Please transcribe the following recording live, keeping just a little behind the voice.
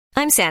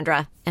I'm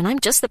Sandra, and I'm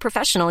just the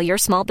professional your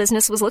small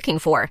business was looking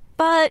for.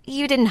 But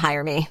you didn't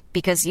hire me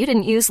because you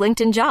didn't use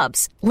LinkedIn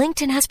Jobs.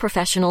 LinkedIn has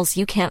professionals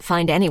you can't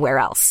find anywhere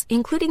else,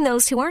 including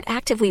those who aren't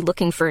actively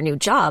looking for a new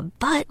job,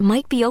 but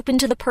might be open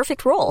to the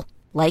perfect role,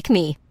 like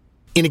me.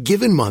 In a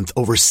given month,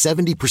 over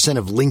 70%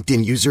 of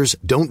LinkedIn users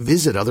don't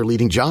visit other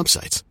leading job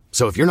sites.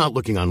 So if you're not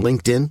looking on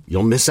LinkedIn,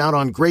 you'll miss out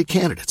on great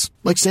candidates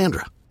like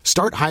Sandra.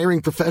 Start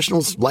hiring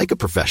professionals like a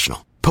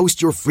professional.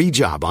 Post your free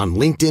job on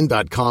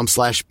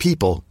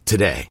linkedin.com/people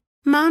today.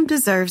 Mom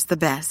deserves the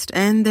best,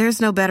 and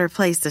there's no better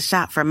place to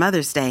shop for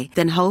Mother's Day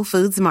than Whole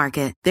Foods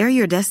Market. They're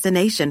your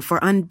destination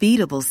for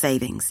unbeatable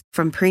savings,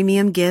 from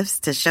premium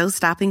gifts to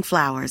show-stopping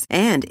flowers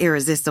and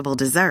irresistible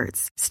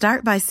desserts.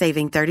 Start by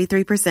saving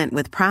 33%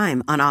 with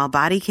Prime on all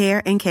body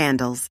care and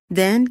candles.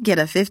 Then get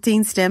a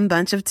 15-stem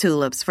bunch of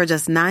tulips for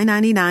just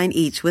 $9.99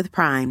 each with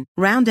Prime.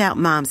 Round out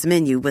Mom's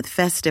menu with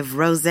festive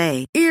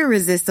rosé,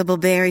 irresistible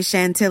berry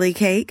chantilly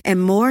cake,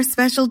 and more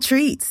special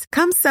treats.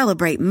 Come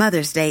celebrate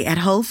Mother's Day at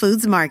Whole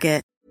Foods Market.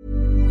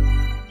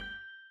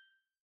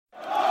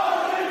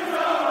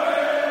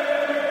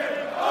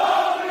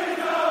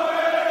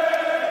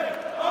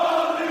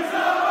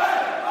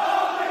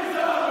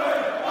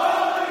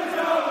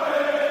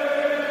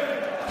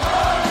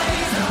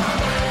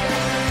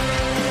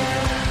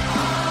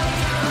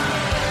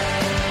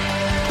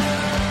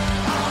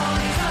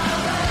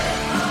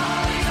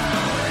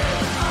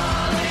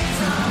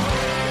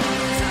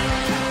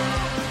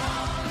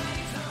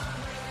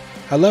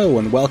 Hello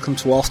and welcome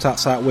to All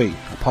Stats Out We,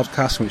 a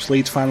podcast in which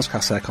Leeds fans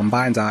cast their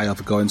combined eye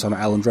over goings on at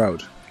Elland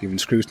Road, giving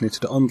scrutiny to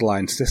the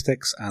underlying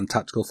statistics and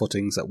tactical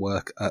footings at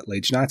work at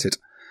Leeds United.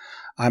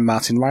 I'm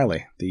Martin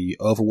Riley, the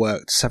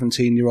overworked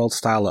 17-year-old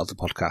styler of the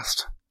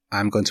podcast.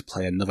 I'm going to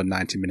play another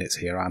 90 minutes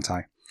here, aren't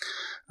I?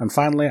 And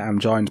finally, I'm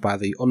joined by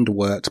the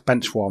underworked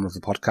bench warmer of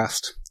the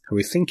podcast, who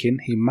is thinking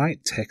he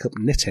might take up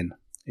knitting.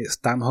 It's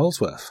Dan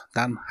Holsworth.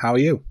 Dan, how are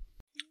you?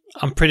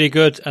 I'm pretty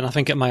good, and I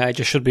think at my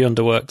age I should be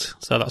underworked,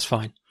 so that's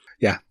fine.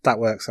 Yeah, that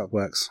works.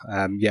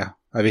 Yeah.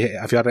 Have you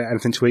had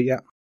anything to eat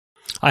yet?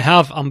 I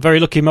have. I'm very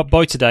lucky my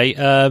boy today.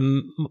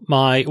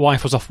 My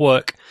wife was off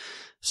work,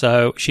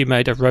 so she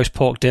made a roast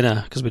pork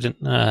dinner, because we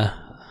didn't,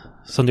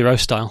 Sunday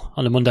roast style,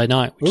 on a Monday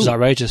night, which is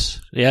outrageous.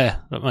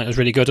 Yeah, it was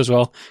really good as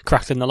well.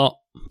 Crackling a lot.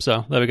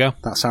 So, there we go.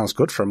 That sounds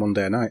good for a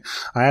Monday night.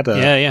 I had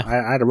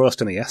a roast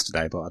dinner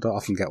yesterday, but I don't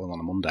often get one on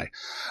a Monday.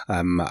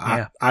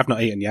 I've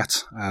not eaten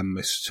yet.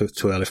 It's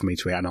too early for me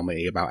to eat. I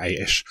normally eat about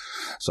 8ish.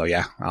 So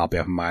yeah, I'll be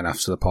having mine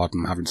after the pod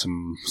and having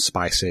some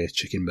spicy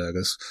chicken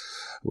burgers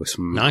with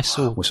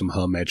some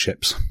homemade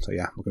chips. So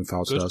yeah, looking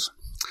forward to those.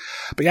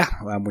 But yeah,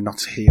 we're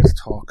not here to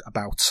talk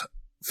about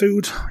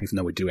food, even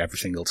though we do every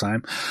single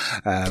time.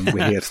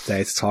 We're here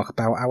today to talk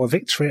about our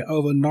victory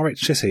over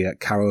Norwich City at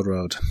Carrow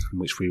Road, in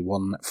which we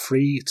won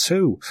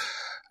 3-2.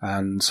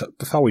 And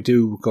before we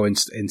do go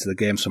into the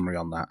game summary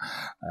on that,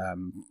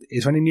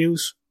 is there any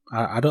news?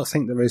 I don't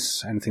think there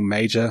is anything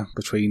major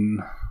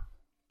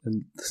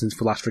since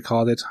we last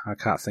recorded. I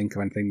can't think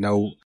of anything.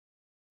 No.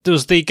 There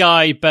was the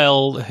guy,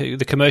 Bell,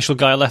 the commercial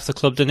guy, left the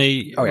club, didn't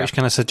he? Oh, yeah. Which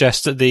kind of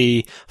suggests that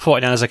the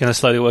 49ers are kind of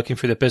slowly working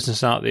through the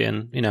business, aren't they?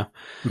 And, you know,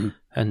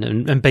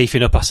 and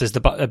beefing up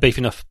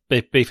beefing up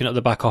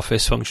the back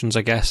office functions,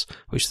 I guess,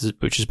 which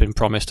has been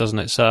promised, doesn't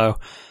it? So,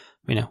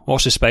 you know,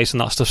 watch the space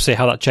and that stuff, see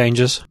how that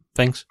changes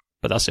things.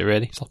 But that's it,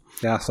 really.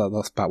 Yeah, so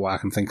that's about what I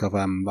can think of.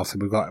 Obviously,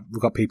 we've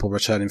got people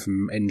returning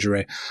from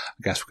injury.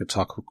 I guess we could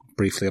talk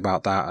briefly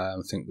about that. I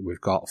think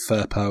we've got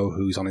Firpo,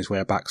 who's on his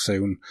way back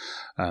soon,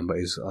 but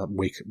he's a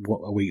week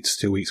to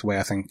 2 weeks away,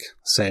 I think.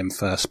 Same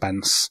for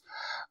Spence.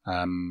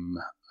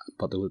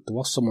 But there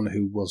was someone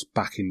who was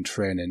back in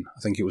training.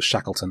 I think it was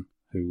Shackleton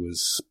who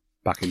was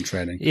back in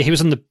training. Yeah, he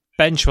was on the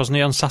bench, wasn't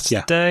he, on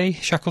Saturday?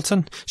 Yeah.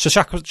 Shackleton. So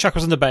Shack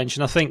was on the bench,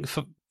 and I think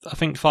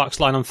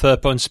Fark's line on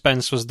Firpo and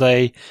Spence was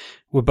they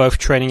were both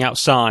training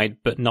outside,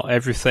 but not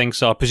everything.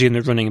 So I presume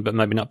they're running, but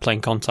maybe not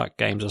playing contact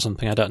games or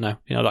something. I don't know.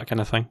 You know, that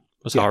kind of thing.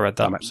 That's how I read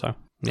that.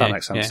 That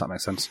makes sense. That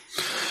makes sense.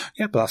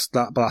 Yeah, but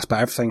that's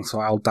about everything. So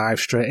I'll dive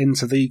straight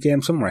into the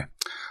game summary.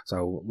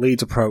 So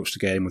Leeds approached the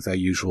game with their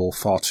usual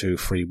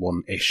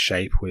 4-2-3-1-ish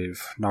shape, with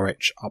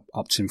Norwich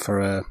opting for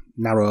a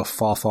narrow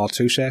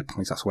 4-4-2 shape. At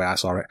least that's the way I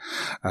saw it.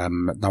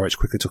 Norwich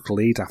quickly took the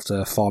lead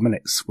after 4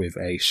 minutes with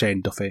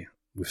Shane Duffy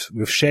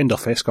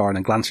scoring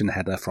a glancing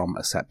header from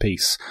a set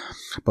piece.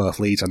 Both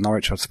Leeds and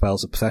Norwich had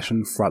spells of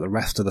possession throughout the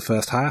rest of the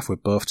first half,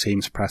 with both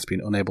teams' press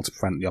being unable to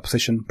prevent the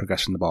opposition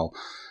progressing the ball,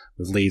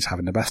 with Leeds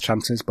having the best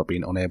chances but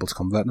being unable to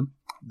convert them.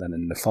 Then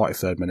in the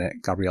 43rd minute,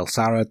 Gabriel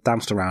Sara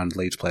danced around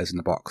Leeds players in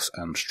the box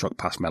and struck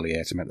past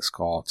Meslier to make the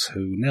score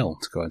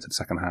 2-0 to go into the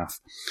second half.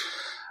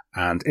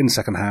 And in the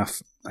second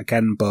half,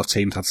 again, both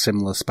teams had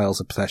similar spells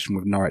of possession,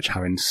 with Norwich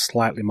having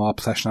slightly more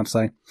possession, I'd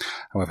say.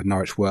 However,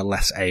 Norwich were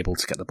less able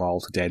to get the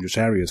ball to dangerous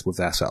areas with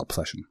their settled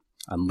possession,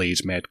 and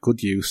Leeds made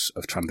good use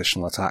of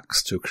transitional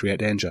attacks to create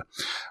danger,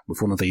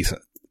 with one of these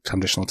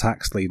transitional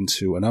attacks leading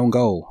to an own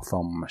goal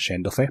from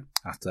Shane Duffy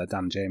after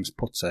Dan James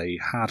put a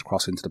hard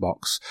cross into the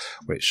box,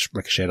 which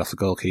ricocheted off the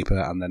goalkeeper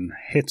and then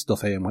hit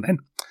Duffy and went in,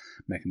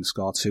 making the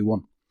score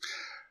 2-1.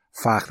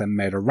 Farke then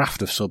made a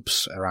raft of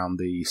subs around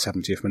the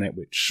 70th minute,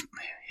 which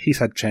he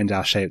said changed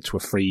our shape to a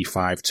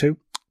 3-5-2,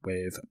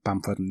 with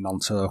Bamford and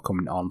Gnonto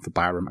coming on for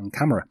Byram and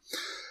Camara.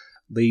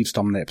 Leeds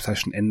dominate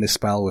possession in this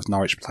spell, with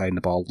Norwich playing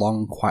the ball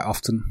long quite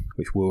often,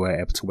 which we were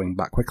able to wing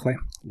back quickly.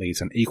 Leeds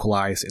then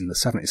equalised in the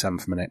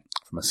 77th minute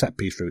from a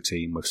set-piece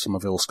routine, with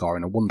Somerville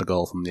scoring a wonder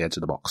goal from the edge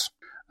of the box.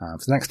 For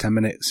the next 10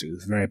 minutes, it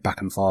was a very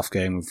back-and-forth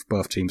game with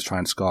both teams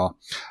trying to score.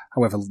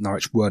 However,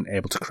 Norwich weren't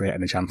able to create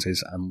any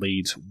chances, and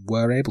Leeds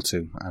were able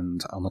to.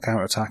 And on the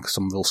counter-attack,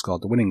 Somerville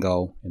scored the winning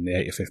goal in the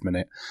 85th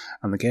minute,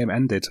 and the game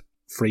ended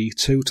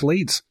 3-2 to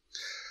Leeds.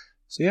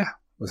 So yeah,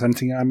 was there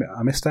anything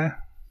I missed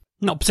there?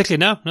 Not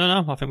particularly,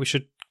 no. I think we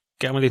should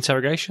get on with the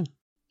interrogation.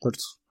 Good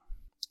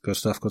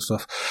stuff.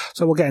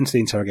 So we'll get into the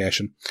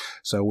interrogation.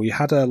 So we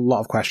had a lot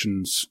of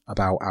questions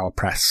about our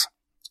press.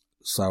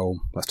 So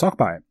let's talk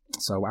about it.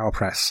 So our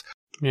press.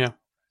 Yeah.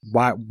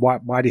 Why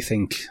do you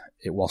think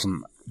it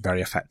wasn't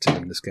very effective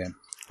in this game?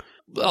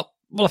 Well,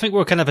 I think we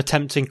were kind of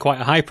attempting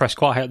quite a high press,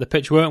 quite high up the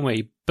pitch, weren't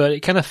we? But it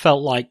kind of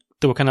felt like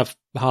they were kind of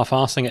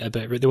half-arsing it a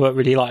bit. They weren't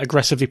really like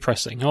aggressively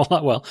pressing all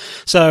that well.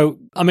 So,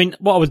 I mean,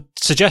 what I would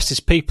suggest is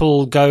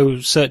people go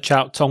search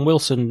out Tom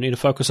Wilson,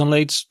 focus on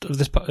Leeds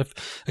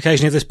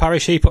occasionally of this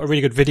parish. He put a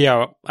really good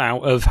video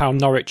out of how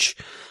Norwich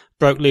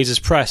broke Leeds'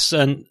 press.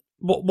 And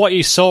what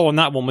you saw on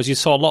that one was you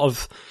saw a lot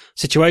of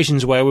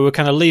situations where we were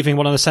kind of leaving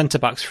one of the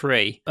centre-backs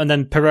free, and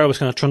then Perrault was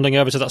kind of trundling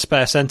over to that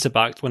spare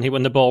centre-back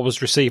when the ball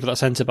was received with that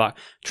centre-back,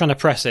 trying to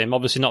press him,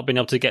 obviously not being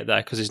able to get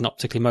there because he's not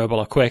particularly mobile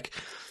or quick.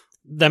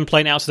 Then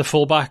playing out to the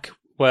full-back,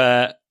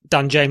 where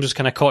Dan James was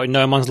kind of caught in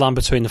no man's land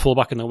between the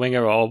full-back and the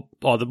winger, or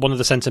one of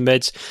the centre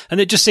mids, and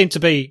it just seemed to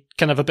be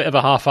kind of a bit of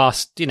a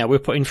half-assed. We were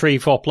putting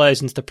 3-4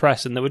 players into the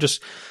press, and they were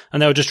just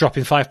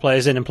dropping 5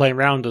 players in and playing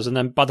round us. And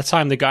then by the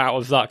time they got out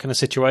of that kind of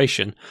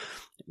situation,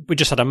 we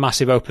just had a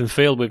massive open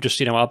field with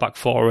just our back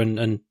four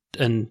and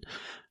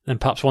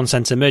perhaps one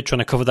centre mid trying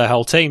to cover their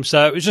whole team.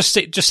 So it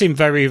just seemed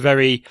very,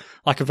 very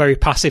like a very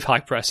passive high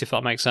press, if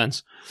that makes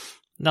sense.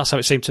 That's how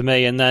it seemed to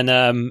me. And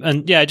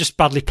then, just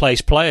badly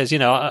placed players.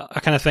 I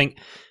kind of think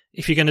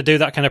if you're going to do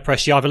that kind of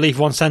press, you either leave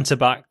one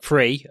centre-back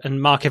free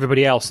and mark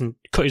everybody else and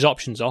cut his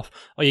options off,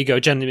 or you go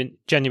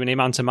genuinely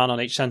man-to-man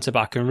on each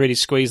centre-back and really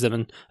squeeze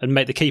them and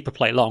make the keeper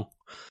play long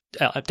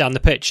down the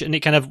pitch. And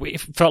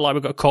it felt like we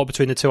got caught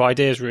between the two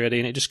ideas, really,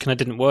 and it just kind of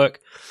didn't work.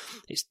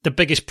 The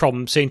biggest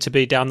problem seemed to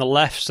be down the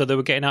left, so they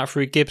were getting out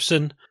through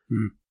Gibson,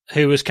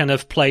 who was kind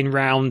of playing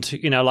round,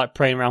 like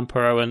playing round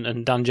Perrault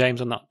and Dan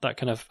James on that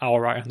kind of our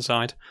right-hand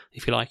side,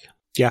 if you like.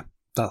 Yeah.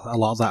 A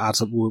lot of that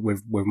adds up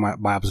with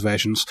my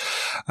observations.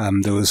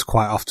 There was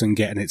quite often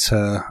getting it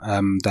to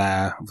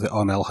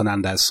Onel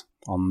Hernandez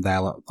on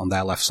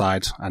their left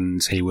side,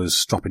 and he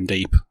was dropping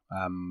deep.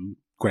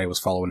 Gray was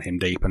following him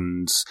deep,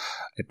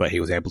 but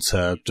he was able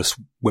to just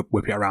whip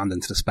it around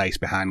into the space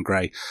behind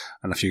Gray.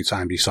 And a few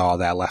times you saw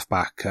their left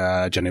back,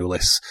 Jenny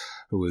Willis,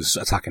 who was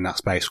attacking that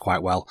space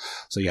quite well.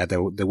 So yeah, they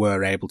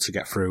were able to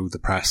get through the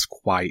press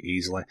quite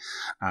easily.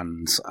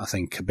 And I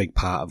think a big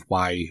part of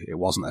why it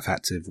wasn't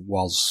effective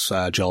was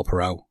Joel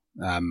Perrault.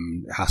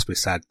 It has to be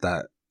said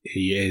that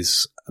he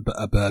is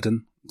a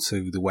burden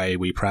to the way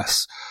we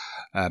press.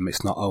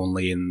 It's not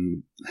only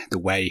in the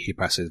way he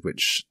presses,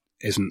 which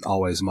isn't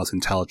always the most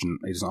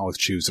intelligent. He doesn't always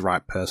choose the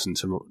right person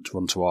to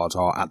run towards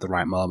or at the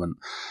right moment.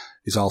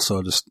 He's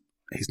also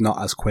he's not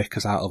as quick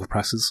as our other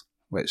presses,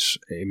 which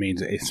it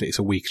means it's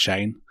a weak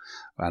chain.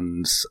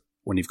 And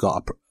when you've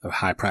got a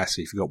high press,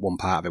 if you've got one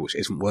part of it which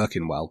isn't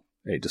working well,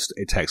 it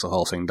takes the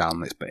whole thing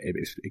down.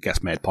 It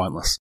gets made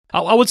pointless.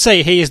 I would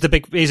say he's a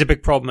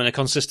big problem and a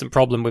consistent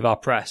problem with our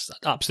press.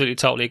 I absolutely,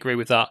 totally agree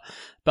with that.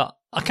 But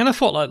I kind of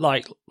thought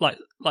like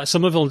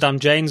Somerville and Dan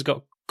James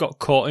got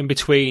caught in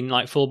between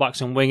like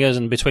fullbacks and wingers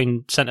and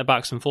between centre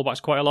backs and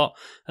fullbacks quite a lot,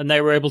 and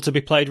they were able to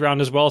be played around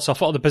as well. So I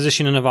thought the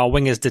positioning of our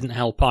wingers didn't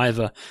help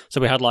either.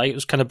 So we had it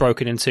was kind of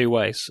broken in two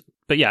ways.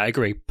 But yeah, I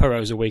agree.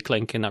 Perrault's a weak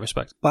link in that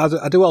respect. But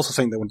I do also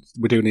think that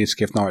we do need to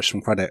give Norwich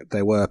some credit.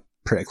 They were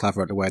pretty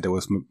clever at the way they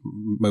was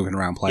moving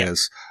around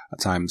players at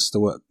times.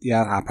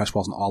 Our press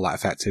wasn't all that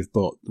effective,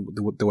 but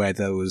the way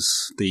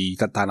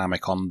that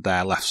dynamic on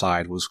their left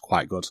side was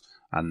quite good,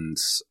 and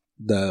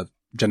the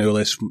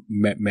Janulis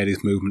made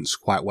his movements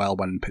quite well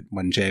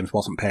when James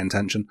wasn't paying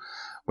attention,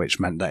 which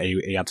meant that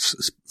he had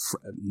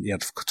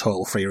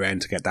total free rein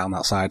to get down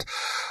that side.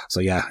 So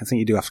yeah, I think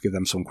you do have to give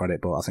them some credit,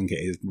 but I think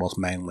it was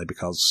mainly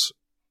because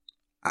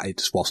it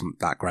just wasn't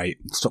that great.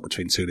 Stuck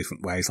between two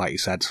different ways, like you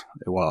said.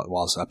 It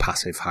was a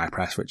passive high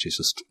press, which is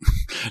just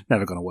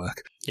never going to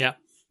work. Yeah.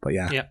 But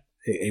yeah.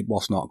 It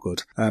was not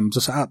good.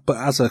 But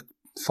as a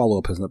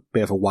follow-up, as a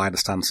bit of a wider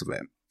stance of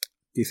it,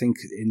 do you think,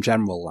 in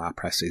general, our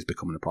press is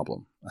becoming a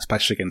problem,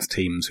 especially against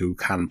teams who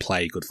can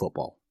play good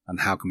football? And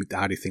how do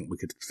you think we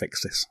could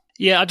fix this?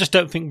 Yeah, I just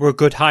don't think we're a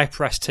good high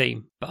press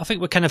team, but I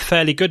think we're kind of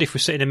fairly good if we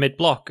sit in a mid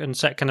block and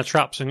set kind of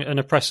traps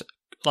and press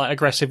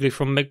aggressively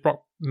from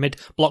mid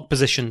block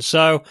positions.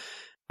 So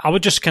I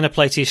would just kind of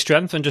play to your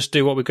strength and just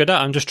do what we're good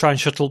at and just try and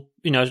shuttle.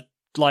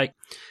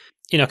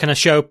 kind of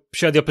show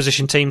the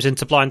opposition teams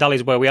into blind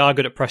alleys where we are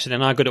good at pressing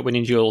and are good at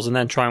winning duels, and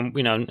then try and,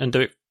 and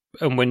do it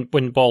and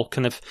win ball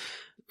kind of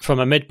from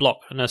a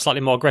mid-block and a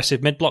slightly more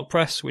aggressive mid-block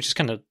press, which is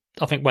kind of,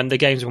 I think, when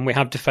we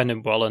have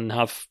defended well and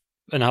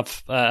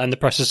the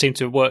presses seem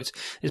to have worked,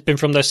 it's been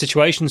from those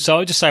situations. So I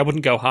would just say I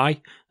wouldn't go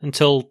high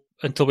until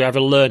we either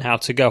learn how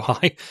to go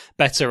high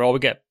better, or we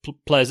get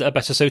players that are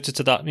better suited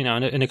to that,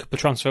 in a couple of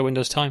transfer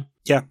windows' time.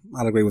 Yeah,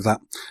 I'd agree with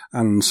that.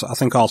 And I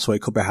think also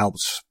it could be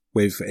helped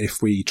with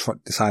if we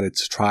decided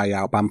to try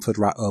out Bamford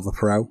right over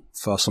Perot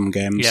for some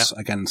games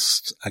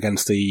against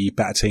the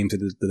better teams in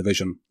the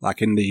division.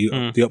 Like in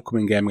the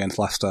upcoming game against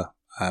Leicester,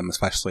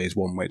 especially, is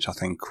one which I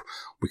think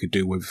we could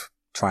do with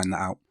trying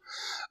that out.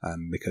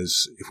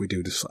 Because if we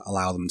do just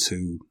allow them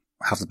to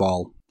have the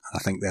ball, I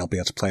think they'll be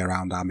able to play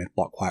around our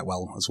mid-block quite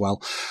well as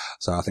well.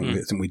 So I think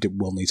we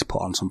will need to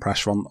put on some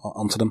pressure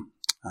onto them.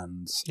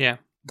 And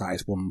that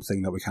is one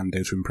thing that we can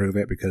do to improve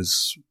it,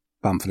 because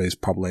Bamford is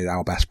probably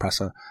our best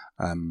presser.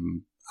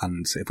 And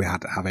if we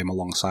had to have him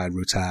alongside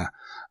Ruter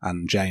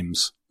and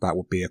James, that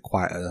would be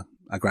quite a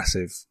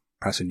aggressive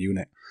pressing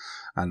unit.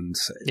 And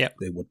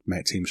it would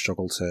make teams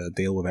struggle to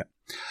deal with it.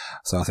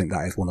 So I think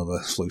that is one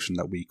other solution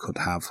that we could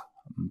have.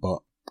 But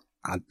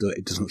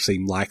it doesn't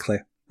seem likely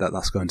that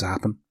that's going to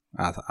happen.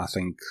 I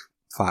think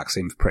Fark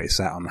seems pretty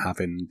set on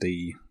having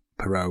the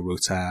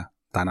Perot-Ruter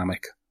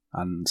dynamic,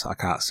 and I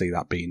can't see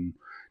that being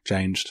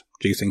changed.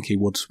 Do you think he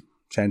would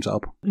change that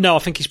up? No, I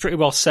think he's pretty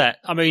well set.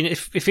 I mean,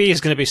 if he is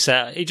going to be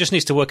set, he just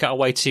needs to work out a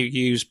way to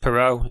use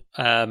Perot,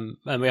 and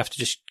we have to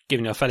just give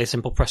him a fairly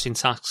simple pressing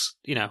task,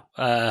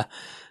 that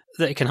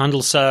he can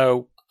handle.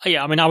 So,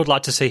 yeah, I mean, I would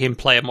like to see him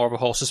play a more of a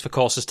horses for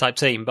courses type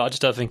team, but I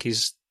just don't think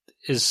he's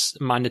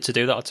minded to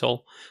do that at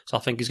all. So I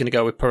think he's going to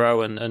go with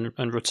Perot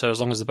and Rutter,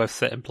 as long as they're both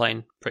fit and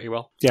playing pretty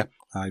well. Yeah,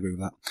 I agree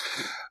with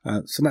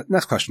that. So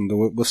next question, there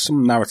were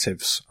some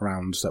narratives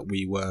around that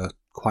we were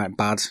quite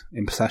bad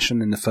in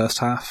possession in the first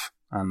half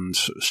and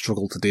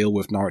struggled to deal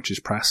with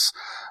Norwich's press.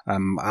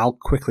 I'll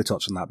quickly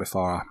touch on that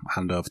before I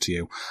hand over to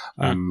you.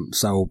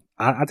 So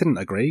I didn't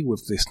agree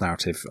with this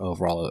narrative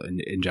overall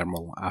in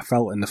general. I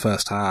felt in the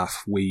first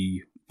half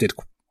we did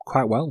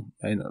quite well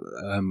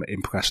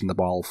in progressing the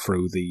ball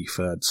through the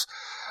thirds,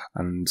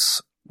 and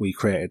we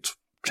created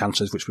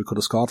chances which we could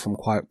have scored from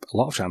quite a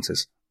lot of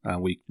chances.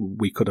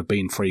 We could have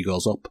been 3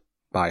 goals up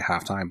by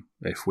half time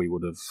if we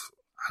would have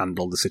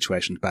handled the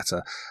situations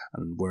better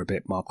and were a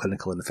bit more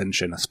clinical in the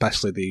finishing,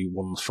 especially the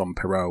ones from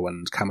Perot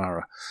and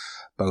Camara.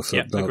 Both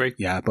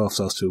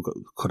those two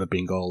could have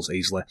been goals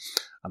easily.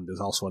 And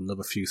there's also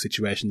another few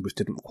situations which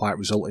didn't quite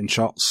result in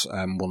shots.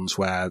 Ones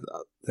where I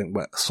think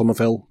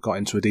Somerville got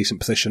into a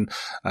decent position,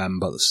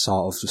 but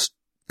sort of just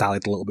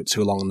dallied a little bit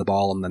too long on the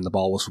ball, and then the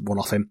ball was won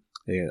off him.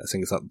 I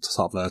think it's that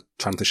sort of a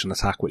transition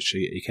attack which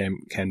he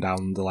came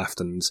down the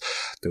left, and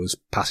there was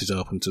passes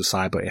open to the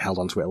side, but he held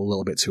onto it a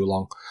little bit too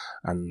long.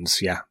 And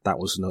that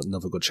was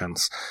another good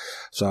chance.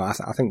 So I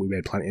think we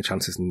made plenty of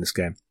chances in this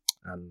game.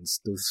 And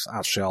there was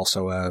actually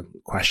also a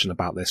question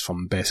about this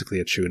from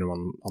basically a tuner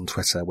on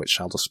Twitter, which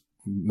I'll just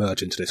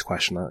merge into this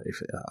question,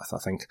 I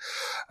think.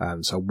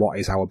 So what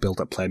is our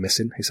build-up play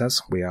missing, he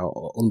says. We are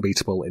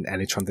unbeatable in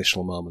any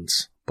transitional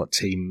moments, but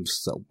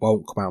teams that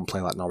won't come out and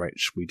play like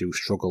Norwich, we do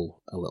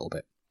struggle a little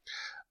bit.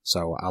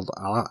 So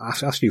I'll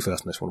ask you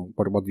first on this one.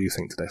 What do you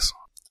think to this?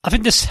 I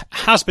think this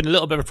has been a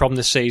little bit of a problem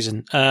this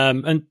season.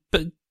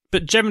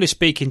 But generally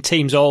speaking,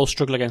 teams all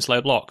struggle against low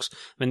blocks.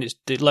 I mean,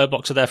 the low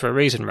blocks are there for a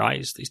reason,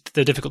 right?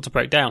 They're difficult to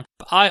break down.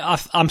 But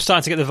I'm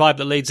starting to get the vibe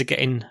that Leeds are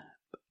getting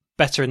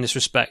better in this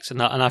respect,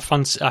 and I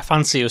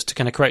fancy us to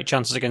kind of create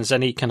chances against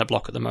any kind of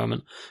block at the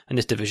moment in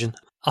this division.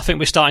 I think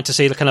we're starting to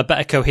see the kind of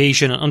better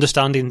cohesion and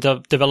understanding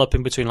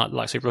developing between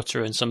like say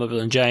Rutter and Somerville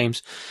and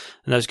James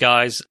and those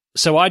guys.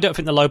 So I don't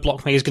think the low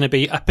block me is going to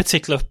be a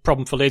particular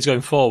problem for Leeds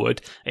going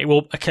forward. It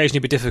will occasionally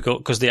be difficult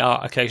because they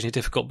are occasionally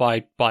difficult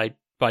by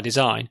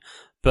design.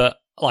 But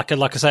like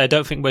I say, I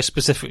don't think we're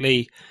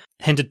specifically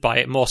hindered by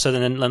it more so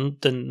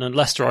than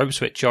Leicester or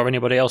Ipswich or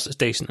anybody else that's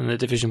decent in the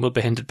division will be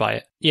hindered by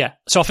it. Yeah.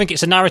 So I think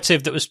it's a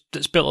narrative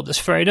that's built up that's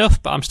fair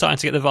enough, but I'm starting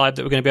to get the vibe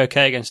that we're going to be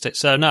okay against it.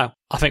 So no,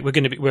 I think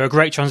we're a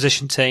great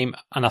transition team,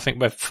 and I think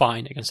we're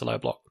fine against a low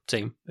block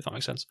team, if that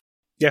makes sense.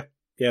 Yeah,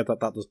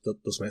 that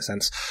does make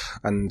sense.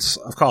 And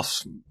of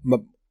course,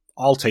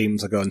 all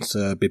teams are going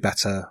to be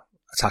better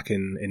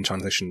attacking in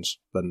transitions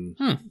than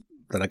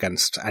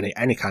against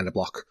any kind of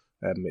block.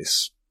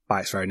 It's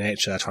by its very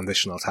nature,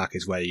 transitional attack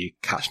is where you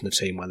catch the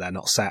team when they're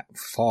not set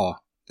for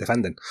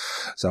defending.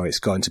 So it's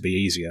going to be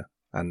easier.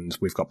 And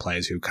we've got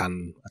players who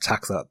can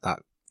attack that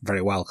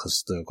very well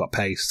because they've got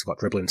pace, they've got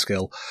dribbling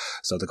skill.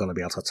 So they're going to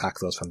be able to attack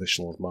those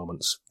transitional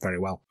moments very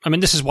well. I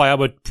mean, this is why I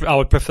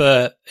would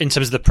prefer, in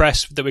terms of the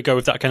press, that we go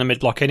with that kind of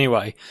mid-block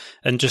anyway,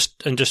 and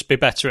just be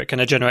better at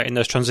kind of generating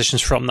those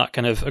transitions from that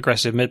kind of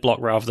aggressive mid-block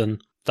rather than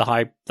the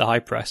high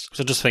press.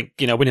 So I just think,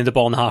 winning the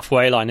ball on the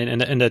halfway line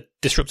in a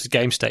disrupted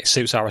game state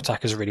suits our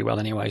attackers really well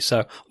anyway.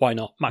 So why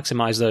not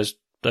maximise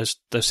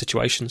those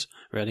situations,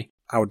 really?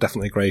 I would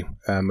definitely agree.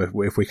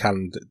 If we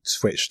can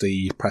switch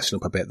the pressing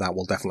up a bit, that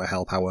will definitely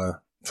help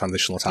our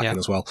transitional attacking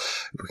as well.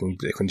 If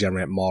we can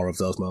generate more of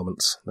those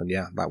moments, then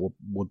yeah, that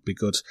would be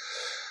good.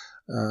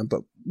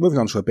 But moving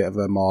on to a bit of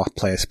a more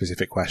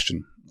player-specific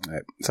question.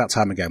 It's that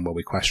time again where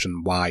we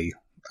question why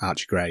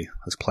Archie Gray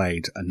has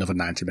played another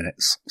 90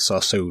 minutes so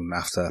soon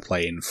after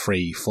playing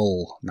 3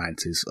 full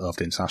 90s over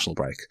the international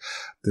break.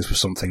 This was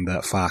something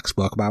that Farke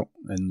spoke about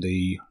in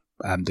the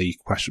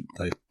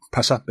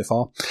presser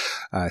before,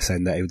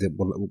 saying that he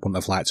wouldn't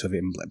have liked to have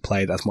him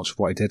played as much of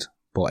what he did,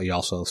 but he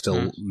also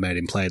still made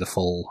him play the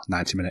full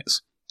 90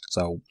 minutes.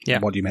 So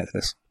what do you make of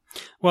this?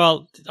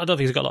 Well, I don't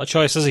think he's got a lot of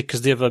choice, has he?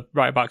 Because the other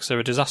right-backs are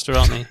a disaster,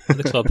 aren't they, at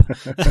the club?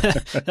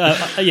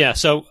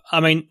 So, I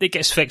mean, it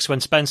gets fixed when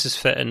Spencer's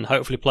fit and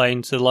hopefully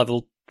playing to the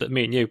level that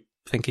me and you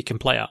think he can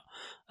play at.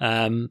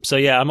 So,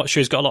 yeah, I'm not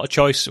sure he's got a lot of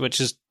choice, which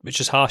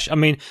is harsh. I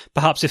mean,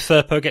 perhaps if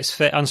Firpo gets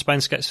fit and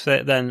Spence gets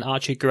fit, then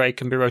Archie Gray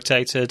can be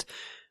rotated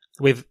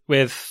with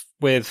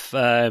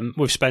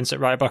Spence at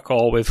right-back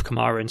or with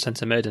Kamara in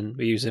centre mid, and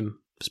we use him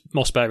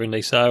more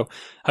sparingly, so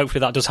hopefully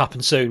that does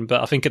happen soon.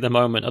 But I think at the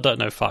moment, I don't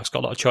know if Farke's got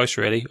a lot of choice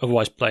really.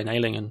 Otherwise, playing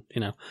Ayling, and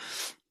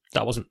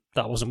that wasn't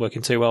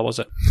working too well, was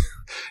it?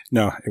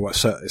 No, it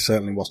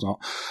certainly was not.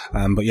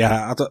 But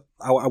yeah,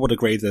 I would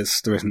agree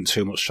that there isn't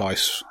too much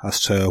choice as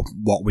to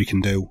what we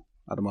can do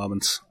at the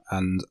moment,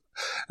 and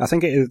I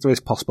think there is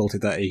a possibility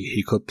that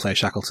he could play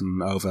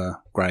Shackleton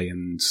over Gray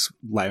and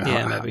let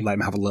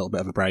him have a little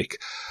bit of a break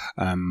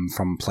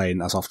from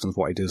playing as often as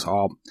what he does.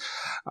 Or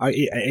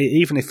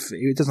even if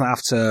he doesn't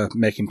have to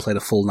make him play the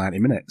full 90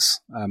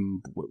 minutes,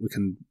 we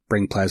can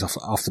bring players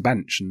off the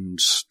bench and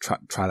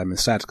try them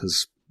instead,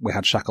 because we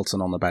had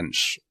Shackleton on the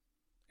bench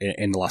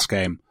in the last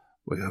game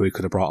who we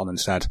could have brought on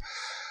instead.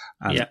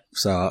 And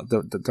so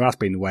there has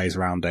been ways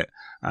around it,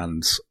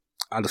 and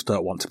I just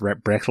don't want to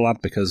break the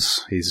lad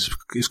because he's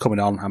coming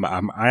on.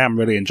 I am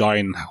really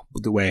enjoying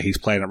the way he's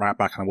playing at right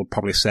back, and I would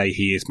probably say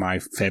he is my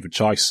favourite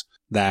choice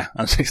there.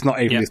 And it's not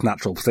even his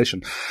natural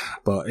position,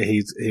 but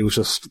he was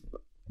just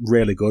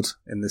really good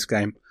in this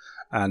game,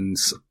 and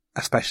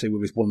especially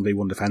with his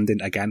 1v1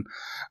 defending again.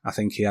 I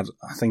think he had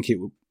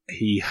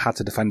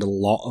to defend a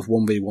lot of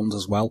 1v1s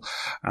as well,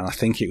 and I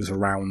think it was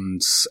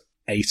around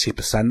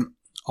 80%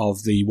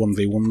 of the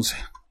 1v1s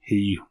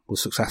he was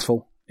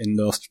successful in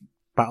those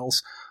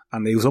battles.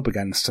 And he was up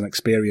against an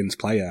experienced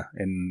player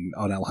in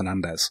Onel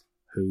Hernandez,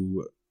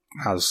 who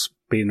has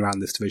been around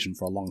this division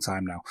for a long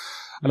time now.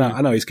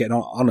 I know he's getting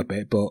on a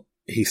bit, but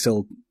he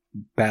still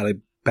barely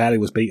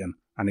was beaten.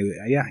 And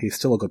he's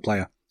still a good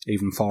player,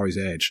 even for his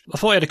age. I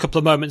thought he had a couple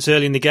of moments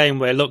early in the game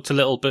where it looked a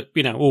little bit,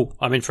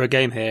 I'm in for a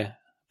game here.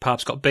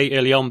 Perhaps got beat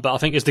early on, but I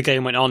think as the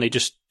game went on, he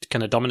just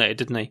kind of dominated,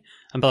 didn't he?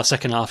 And by the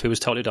second half, he was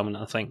totally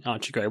dominant, I think.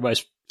 Archie Gray,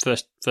 whereas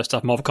first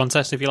half, more of a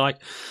contest, if you like.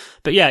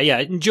 But yeah,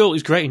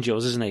 he's great in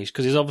duels, isn't he?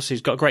 Because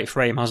he's got a great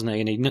frame, hasn't he?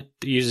 And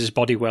he uses his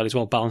body well. He's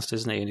well balanced,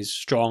 isn't he? And he's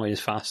strong and he's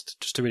fast.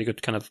 Just a really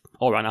good kind of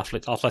all-round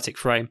athletic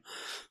frame.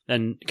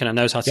 And kind of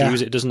knows how to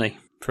use it, doesn't he?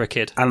 For a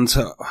kid. And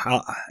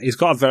he's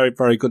got a very,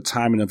 very good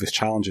timing of his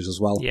challenges as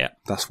well. Yeah.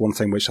 That's one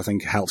thing which I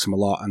think helps him a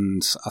lot.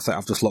 And I think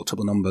I've just looked up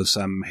the numbers.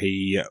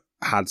 He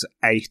had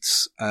 8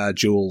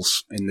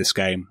 duels in this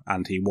game,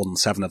 and he won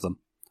 7 of them.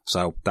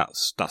 So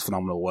that's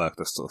phenomenal work.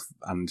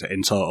 And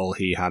in total,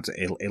 he had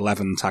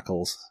 11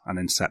 tackles and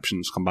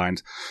interceptions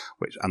combined,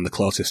 and the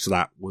closest to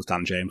that was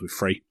Dan James with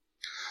 3.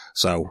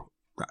 So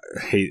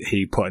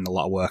he put in a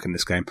lot of work in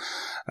this game.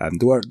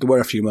 There were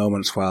a few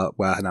moments where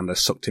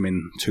Hernandez sucked him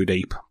in too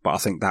deep, but I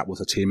think that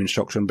was a team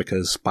instruction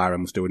because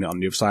Byron was doing it on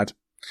the other side.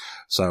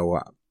 So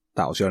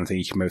that was the only thing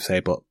you can maybe say,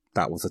 but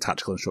that was a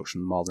tactical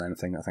instruction more than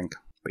anything, I think.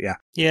 But yeah.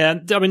 Yeah,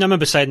 I mean, I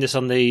remember saying this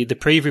on the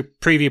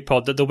preview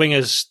pod, that the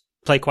wingers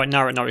play quite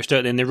narrow at Norwich,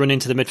 don't they? And they run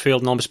into the midfield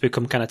and almost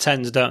become kind of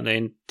 10s, don't they?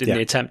 And in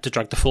the attempt to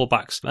drag the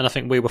fullbacks. And I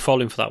think we were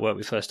falling for that, weren't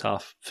we, first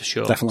half, for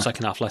sure. Definitely.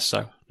 Second half, less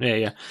so.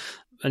 Yeah.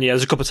 And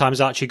there's a couple of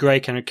times Archie Gray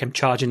kind of came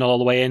charging all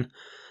the way in.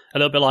 A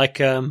little bit like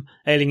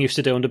Ayling used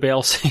to do under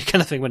Bielsa,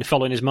 kind of thing, when he's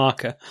following his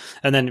marker.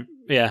 And then,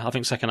 I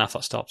think second half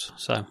that stopped.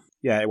 So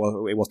yeah, it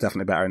was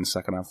definitely better in the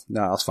second half.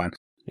 No, that's fine.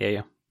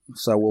 Yeah.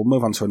 So we'll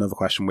move on to another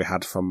question we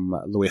had from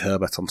Louis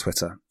Herbert on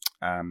Twitter.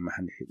 And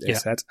he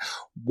said,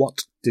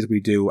 what did we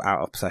do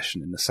out of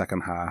possession in the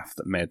second half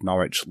that made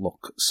Norwich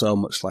look so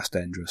much less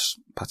dangerous,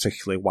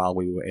 particularly while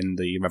we were in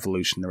the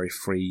revolutionary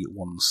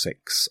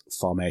 3-1-6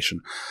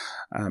 formation?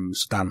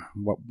 So Dan,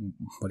 what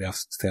do you have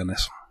to say on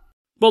this?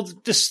 Well,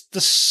 there's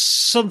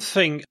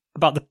something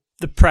about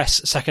the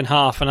press second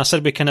half, and I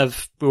said we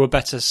were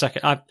better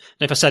second. I don't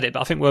know if I said it, but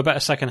I think we were better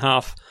second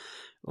half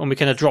when we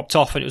kind of dropped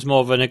off, and it was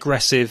more of an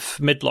aggressive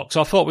mid-block. So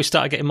I thought we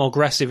started getting more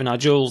aggressive in our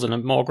duels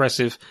and more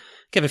aggressive.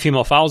 Gave a few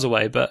more fouls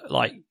away, but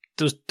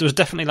there was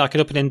definitely an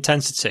up in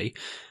intensity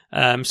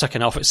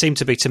second half. It seemed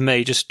to be to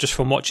me just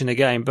from watching the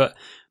game. But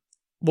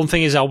one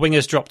thing is our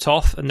wingers dropped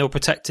off and they were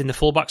protecting the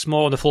fullbacks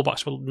more, and the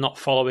fullbacks were not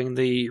following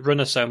the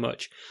runner so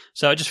much.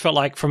 So it just felt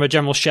like from a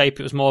general shape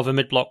it was more of a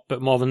mid block,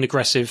 but more of an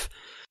aggressive.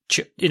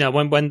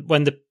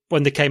 When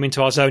when they came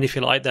into our zone, if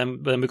you like,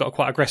 then we got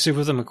quite aggressive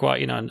with them and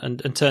quite,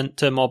 and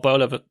turn more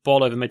ball over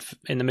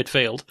in the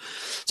midfield.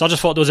 So I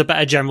just thought there was a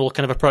better general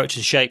kind of approach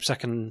and shape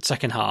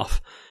second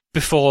half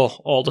before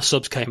all the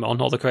subs came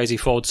on, all the crazy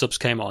forward subs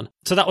came on.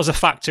 So that was a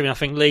factor in, I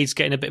think, Leeds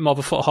getting a bit more of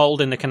a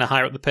foothold in the kind of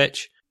higher up the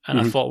pitch. And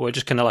I thought we were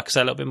just kind of, like I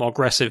say, a little bit more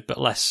aggressive, but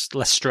less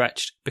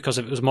stretched because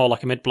it was more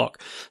like a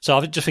mid-block. So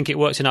I just think it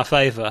worked in our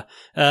favour.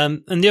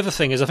 And the other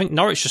thing is, I think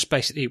Norwich just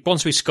basically,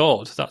 once we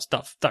scored,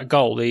 that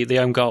goal, the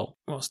own goal,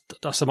 that's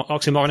the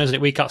oxymoron, isn't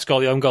it? We can't score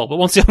the own goal. But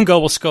once the own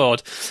goal was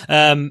scored,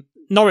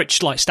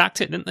 Norwich like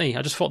stacked it, didn't they?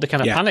 I just thought they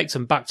kind of panicked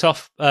and backed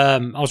off. I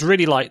was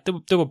really like,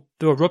 they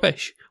were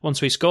rubbish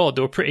once we scored.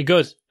 They were pretty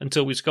good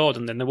until we scored,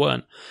 and then they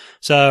weren't.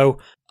 So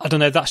I don't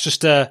know. That's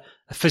just a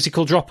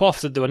physical drop off,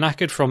 that they were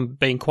knackered from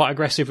being quite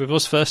aggressive with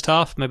us first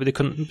half. Maybe they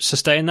couldn't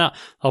sustain that,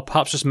 or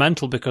perhaps just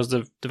mental because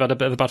they've had a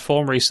bit of a bad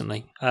form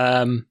recently.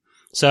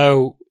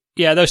 So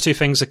yeah, those two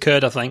things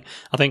occurred. I think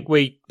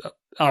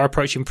our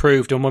approach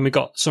improved, and when we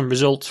got some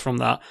results from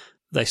that,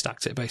 they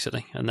stacked it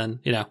basically, and then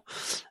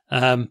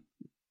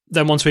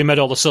then once we made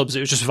all the subs,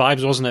 it was just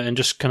vibes, wasn't it? And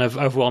just kind of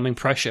overwhelming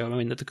pressure. I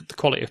mean, the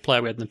quality of player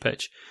we had in the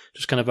pitch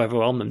just kind of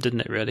overwhelmed them,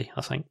 didn't it, really,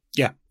 I think?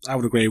 Yeah, I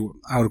would agree with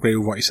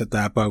what you said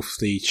there. Both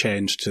the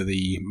change to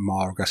the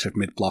more aggressive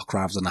mid-block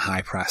rather than a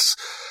high press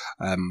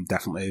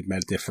definitely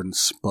made a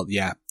difference. But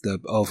yeah, the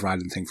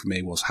overriding thing for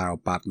me was how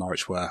bad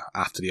Norwich were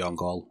after the own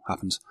goal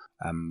happened.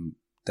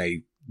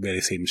 They really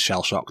seemed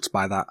shell-shocked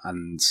by that,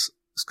 and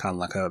it's kind of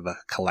like a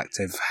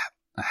collective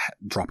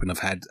dropping of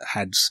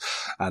heads,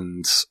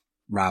 and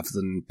rather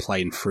than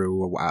playing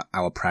through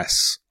our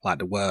press like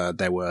they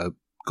were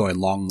going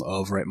long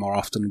over it more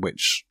often,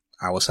 which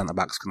our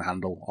centre-backs can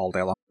handle all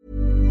day long.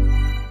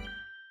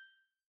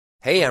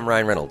 Hey, I'm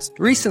Ryan Reynolds.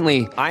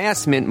 Recently, I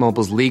asked Mint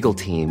Mobile's legal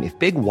team if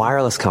big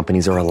wireless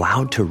companies are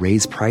allowed to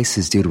raise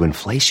prices due to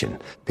inflation.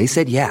 They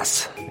said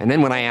yes. And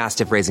then when I asked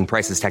if raising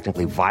prices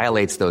technically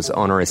violates those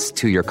onerous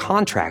two-year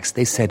contracts,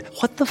 they said,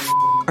 "What the f***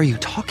 are you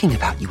talking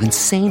about, you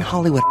insane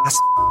Hollywood ass?"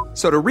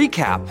 So to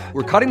recap,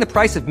 we're cutting the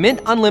price of Mint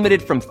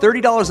Unlimited from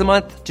 $30 a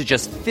month to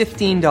just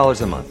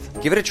 $15 a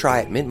month. Give it a try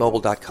at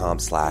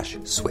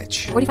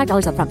mintmobile.com/switch.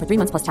 $45 up front for 3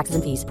 months plus taxes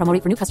and fees. Promo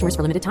rate for new customers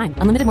for limited time.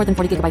 Unlimited more than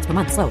 40 gigabytes per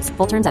month. Slows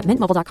full terms at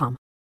mintmobile.com.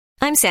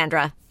 I'm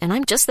Sandra, and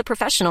I'm just the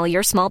professional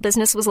your small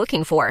business was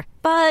looking for.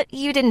 But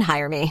you didn't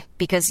hire me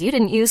because you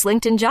didn't use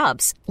LinkedIn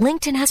Jobs.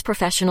 LinkedIn has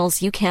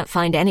professionals you can't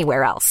find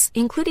anywhere else,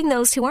 including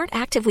those who aren't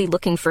actively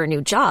looking for a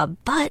new job,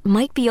 but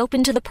might be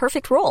open to the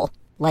perfect role,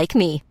 like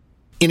me.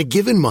 In a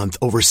given month,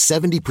 over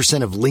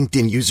 70% of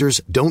LinkedIn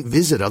users don't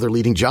visit other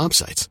leading job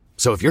sites.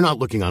 So if you're not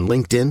looking on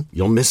LinkedIn,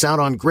 you'll miss out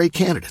on great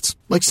candidates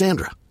like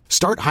Sandra.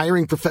 Start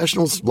hiring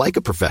professionals like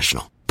a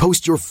professional.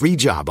 Post your free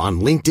job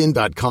on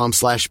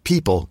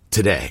linkedin.com/people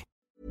today.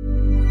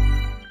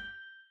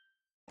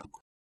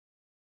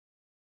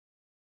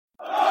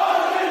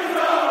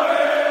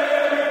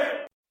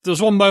 There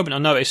was one moment I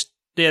noticed.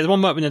 Yeah, the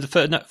one moment in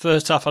the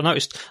first half, I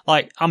noticed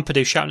like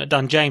Ampadu shouting at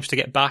Dan James to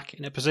get back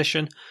in a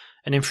position,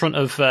 and in front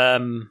of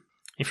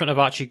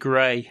Archie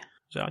Gray.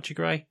 Was it Archie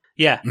Gray?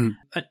 Yeah, and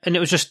it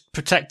was just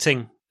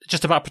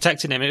about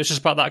protecting him. It was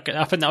just about that.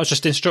 I think that was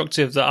just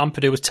instructive that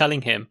Ampadu was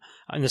telling him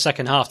in the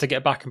second half to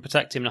get back and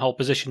protect him in the whole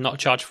position, not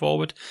charge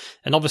forward.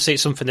 And obviously,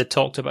 it's something they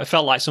talked about. It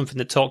felt like something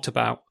they talked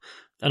about.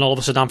 And all of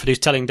a sudden, Ampadu's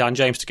telling Dan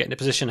James to get in a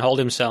position, hold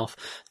himself.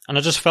 And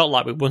I just felt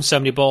like we won so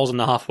many balls on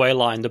the halfway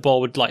line. The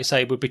ball would, like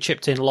say, would be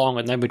chipped in long,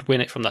 and then we'd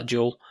win it from that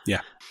duel.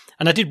 Yeah.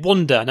 And I did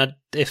wonder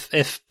if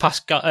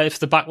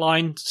the back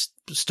line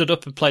stood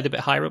up and played a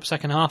bit higher up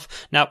second half.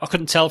 Now I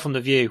couldn't tell from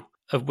the view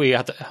of we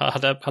had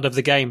of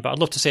the game, but I'd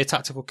love to see a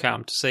tactical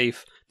cam to see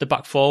if the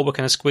back four were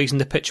kind of squeezing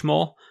the pitch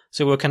more.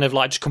 So we're kind of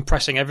like just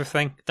compressing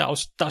everything.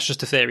 That's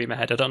just a theory in my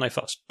head. I don't know if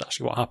that's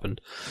actually what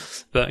happened,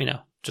 but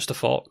just a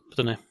thought. I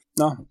don't know.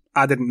 No,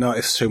 I didn't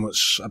notice too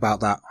much about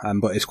that,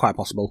 but it's quite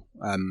possible.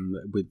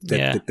 You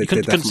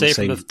couldn't see it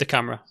from the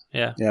camera.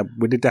 Yeah,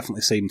 we did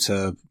definitely seem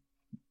to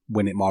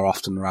win it more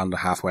often around the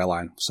halfway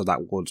line, so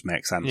that would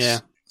make sense. Yeah.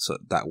 So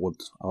that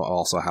would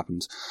also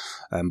happened.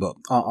 But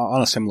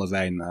on a similar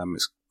vein,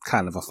 it's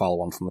kind of a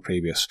follow-on from the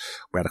previous.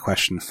 We had a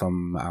question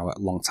from our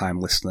long-time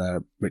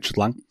listener, Richard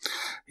Lang.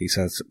 He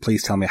says,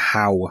 please tell me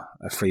how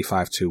a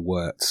 3-5-2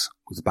 works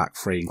with the back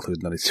three,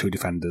 including only 2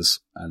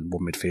 defenders and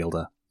 1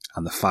 midfielder,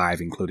 and the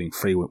 5, including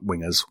 3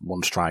 wingers,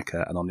 1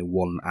 striker, and only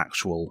 1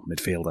 actual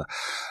midfielder.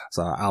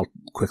 So I'll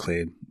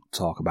quickly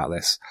talk about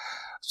this.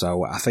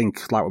 So I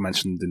think, like we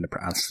mentioned in the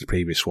answer to the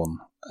previous one,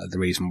 the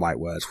reason why it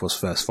worked was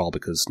first of all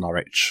because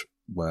Norwich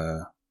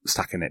were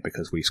stacking it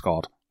because we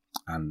scored.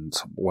 And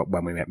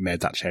when we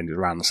made that change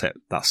around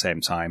that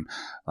same time,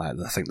 I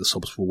think the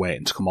subs were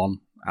waiting to come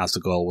on as the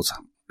goal was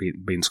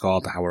being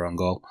scored, our own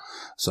goal.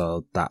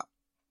 So that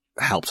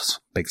helped us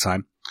big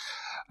time.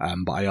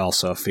 But I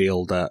also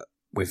feel that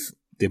with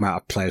the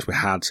amount of players we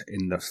had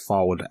in the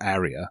forward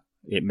area,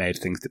 it made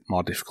things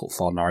more difficult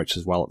for Norwich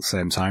as well at the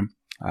same time.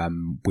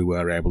 We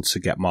were able to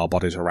get more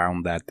bodies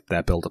around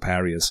their build-up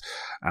areas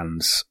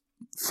and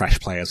fresh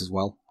players as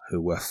well, who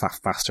were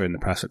faster in the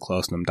press at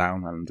closing them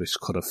down, and which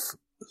could have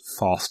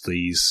forced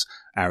these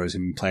errors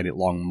in playing it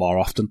long more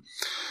often.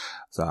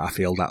 So I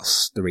feel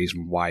that's the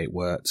reason why it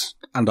worked.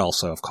 And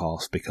also, of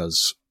course,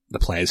 because the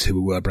players who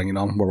we were bringing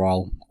on were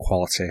all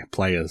quality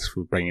players.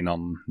 We're bringing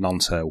on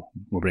Nonto,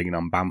 we're bringing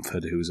on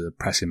Bamford, who's a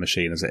pressing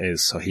machine as it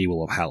is, so he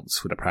will have helped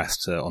with the press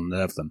to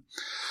unnerve them.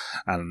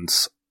 And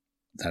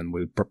then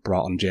we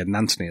brought on Jadon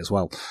Anthony as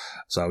well.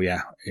 So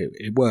yeah,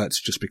 it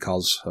worked just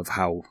because of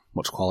how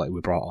much quality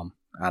we brought on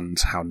and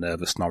how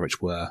nervous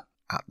Norwich were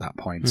at that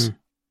point. Do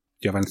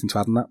you have anything to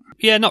add on that?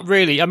 Yeah, not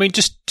really. I mean,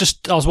 just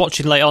I was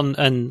watching late on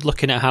and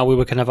looking at how we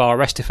were kind of our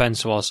rest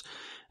defence was.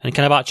 And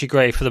kind of Archie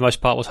Gray, for the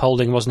most part, was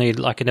holding, wasn't he,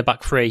 like in the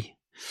back three.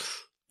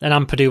 And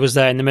Ampadu was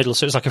there in the middle,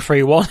 so it was like a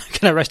 3-1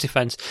 kind of rest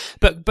defence.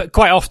 But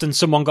quite often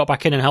someone got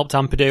back in and helped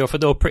Ampadu, or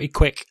they were pretty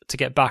quick to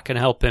get back and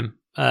help him.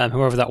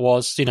 Whoever that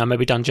was,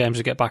 maybe Dan James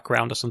would get back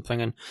around or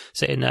something and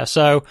sit in there.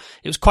 So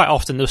it was quite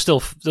often there was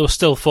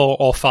still 4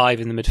 or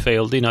 5 in the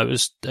midfield. It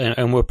was,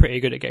 and we're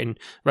pretty good at getting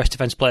rest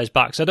defence players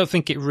back. So I don't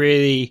think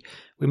we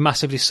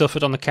massively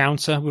suffered on the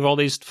counter with all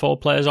these 4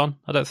 players on.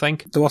 I don't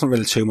think there wasn't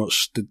really too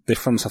much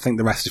difference. I think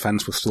the rest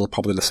defence was still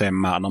probably the same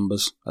amount of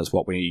numbers as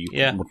what we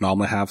would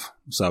normally have.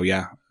 So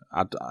yeah,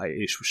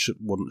 it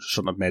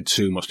shouldn't have made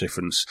too much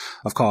difference.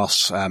 Of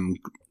course,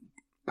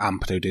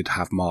 Ampadu did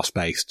have more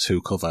space to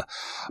cover,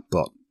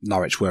 but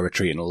Norwich were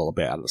retreating a little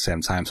bit at the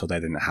same time, so they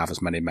didn't have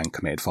as many men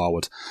committed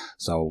forward.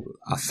 So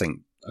I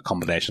think a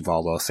combination of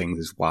all those things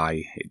is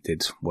why it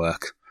did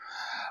work.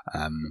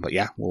 But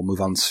yeah, we'll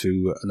move on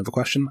to another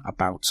question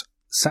about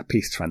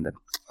set-piece defending.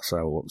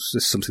 So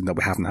this is something that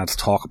we haven't had to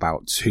talk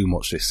about too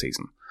much this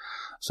season.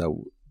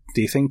 So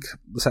do you think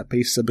the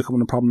set-piece are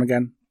becoming a problem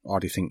again, or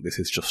do you think this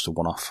is just a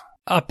one-off?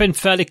 I've been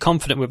fairly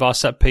confident with our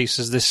set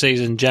pieces this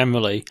season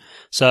generally.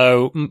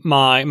 So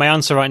my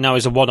answer right now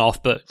is a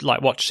one-off, but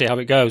watch, see how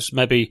it goes.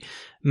 Maybe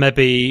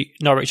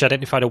Norwich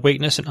identified a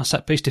weakness in our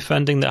set piece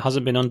defending that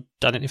hasn't been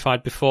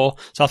identified before.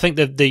 So I think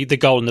the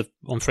goal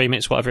on 3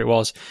 minutes, whatever it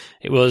was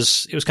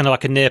kind of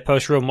like a near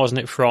post run,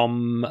 wasn't it,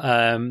 from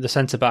the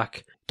centre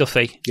back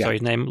Duffy? Yeah. Sorry,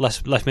 his name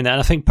left me there,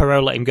 and I think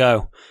Perot let him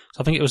go.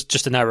 So I think it was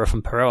just an error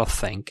from Perot. I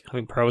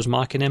think Perot was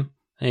marking him,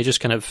 and he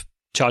just kind of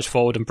charged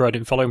forward and Perot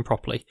didn't follow him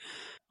properly.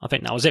 I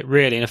think that was it,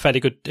 really, and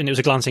it was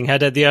a glancing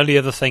header. The only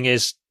other thing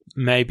is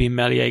maybe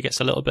Meslier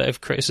gets a little bit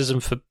of criticism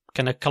for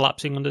kind of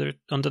collapsing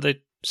under the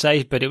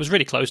save, but it was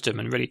really close to him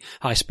and really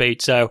high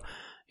speed. So,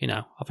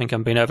 I think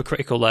I'm being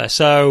overcritical there.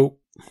 So,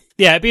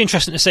 yeah, it'd be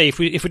interesting to see if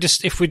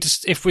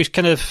we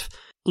kind of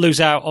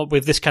lose out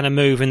with this kind of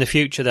move in the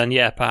future. Then,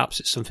 yeah, perhaps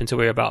it's something to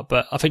worry about.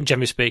 But I think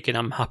generally speaking,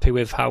 I'm happy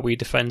with how we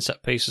defend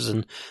set pieces,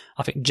 and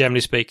I think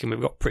generally speaking,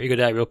 we've got pretty good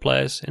aerial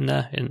players in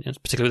there,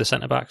 particularly the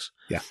centre backs.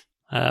 Yeah.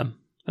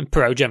 And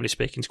Perot, generally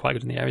speaking, is quite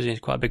good in the air. He's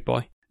quite a big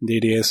boy.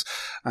 Indeed he is.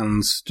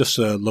 And just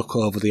to look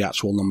over the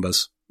actual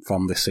numbers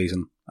from this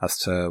season as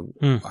to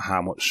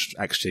how much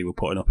XG we're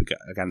putting up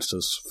against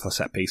us for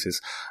set pieces.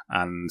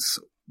 And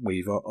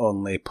we've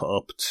only put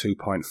up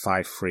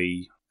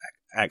 2.53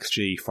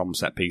 XG from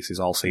set pieces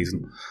all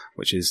season,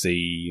 which is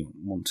the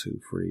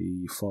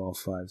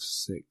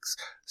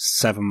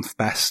 7th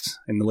best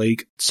in the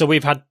league. So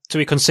we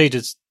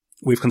conceded...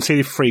 We've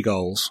conceded 3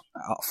 goals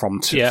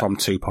from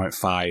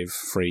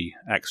 2.53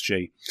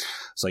 XG.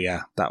 So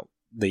yeah, that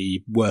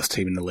the worst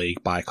team in the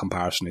league by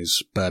comparison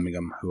is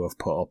Birmingham, who have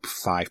put up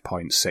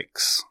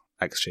 5.6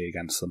 XG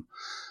against them.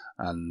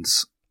 And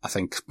I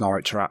think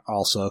Norwich are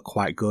also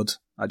quite good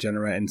at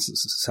generating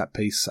set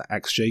piece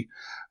XG.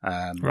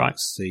 Right.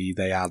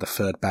 They are the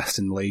 3rd best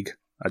in the league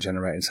at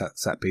generating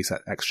set piece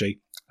XG.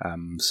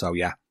 So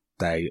yeah,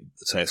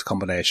 so it's a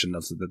combination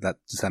of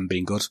them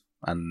being good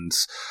and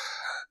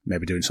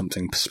maybe doing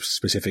something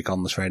specific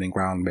on the training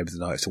ground. Maybe they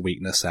noticed a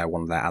weakness there.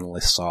 One of their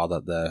analysts saw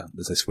that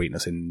there's this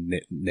weakness in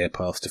near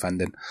post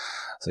defending.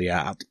 So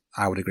yeah,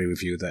 I would agree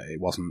with you that it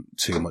wasn't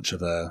too much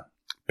of a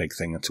big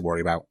thing to worry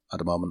about at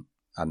the moment.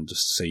 And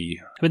just see.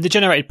 I mean, they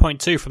generated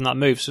 0.2 from that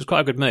move, so it's quite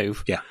a good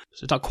move. Yeah.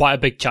 So it's not quite a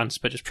big chance,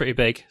 but it's pretty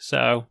big.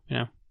 So,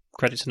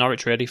 credit to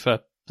Norwich really for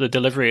the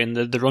delivery and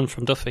the run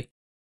from Duffy.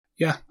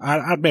 Yeah,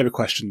 I'd maybe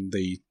question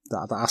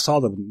I saw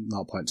the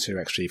 0.2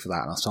 XG for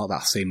that, and I saw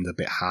that seemed a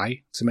bit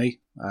high to me.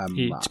 To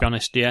be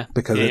honest, yeah.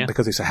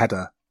 Because it's a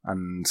header,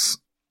 and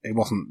it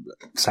wasn't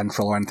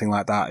central or anything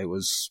like that. It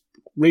was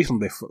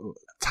reasonably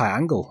tight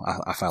angle,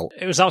 I felt.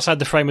 It was outside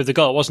the frame of the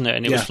goal, wasn't it?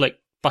 And it was flicked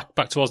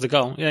back towards the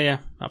goal. Yeah,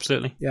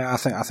 absolutely. Yeah, I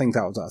think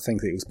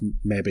it was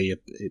maybe a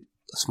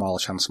smaller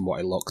chance than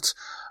what it looked,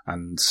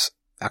 and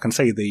I can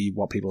see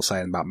what people are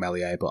saying about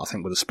Meslier, but I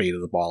think with the speed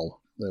of the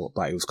ball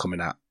that he was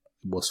coming at,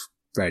 it was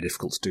very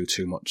difficult to do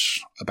too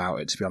much about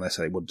it. To be honest,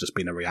 it would have just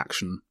been a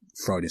reaction,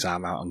 throwing his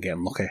arm out and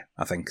getting lucky,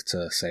 I think,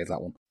 to save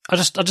that one. I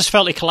just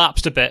felt he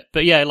collapsed a bit,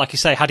 but yeah, like you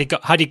say, had he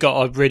got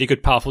a really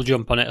good powerful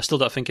jump on it, I still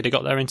don't think he'd have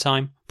got there in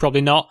time.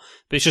 Probably not,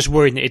 but it's just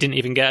worrying that he didn't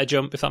even get a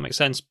jump, if that makes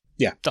sense.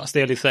 Yeah, that's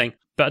the only thing.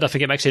 But I don't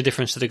think it makes any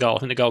difference to the goal. I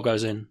think the goal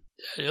goes in.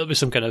 It'll be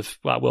some kind of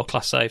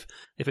world-class save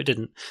if it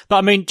didn't. But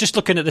I mean, just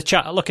looking at the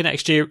chat, looking at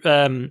XG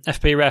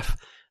FB Ref,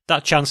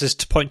 that chance is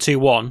to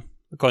 0.21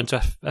 according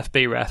to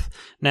FB Ref.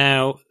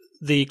 Now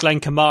the Glenn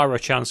Kamara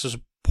chance was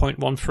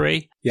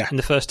 0.13 in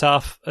the first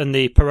half, and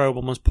the Perot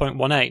one was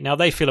 0.18. Now,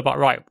 they feel about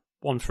right,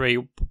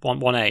 1.3,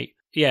 1.18.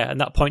 Yeah,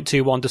 and that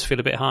 0.21 does feel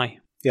a bit high.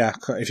 Yeah,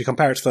 if you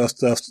compare it to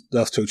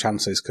those two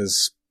chances,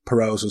 because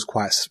Perot's was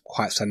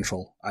quite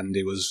central, and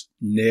he was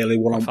nearly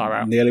one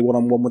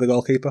on one with the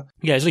goalkeeper.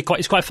 Yeah,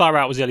 he's quite far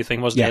out was the only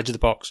thing, wasn't the edge of the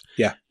box?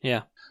 Yeah.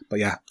 Yeah. But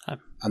yeah,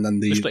 and then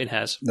the splitting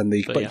hairs.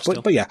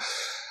 But yeah.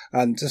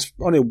 And just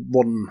only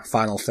one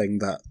final thing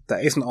that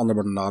isn't on the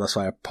running order,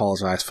 so I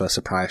apologise for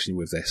surprising you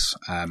with this.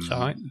 It's all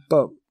right.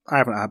 But I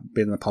haven't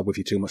been in the pub with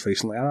you too much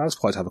recently, and I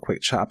just wanted to have a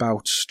quick chat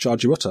about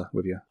Georgie Rutter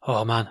with you.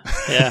 Oh, man.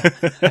 Yeah.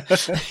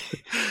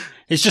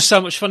 It's just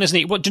so much fun, isn't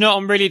it? What do you know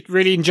what I'm really,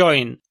 really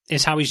enjoying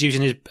is how he's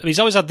using he's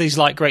always had these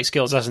like great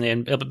skills, hasn't he?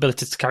 And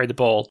ability to carry the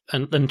ball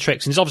and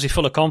tricks. And he's obviously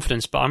full of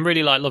confidence, but I'm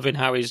really like loving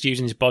how he's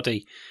using his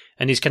body,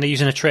 and he's kind of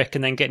using a trick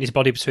and then getting his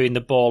body between the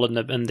ball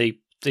and the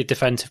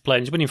defensive play.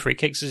 And he's winning free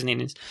kicks, isn't he?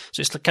 And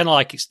so it's kind of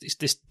like it's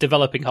this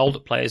developing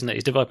hold-up play, isn't it?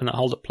 He's developing that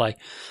hold-up play.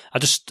 I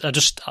just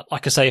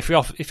like I say,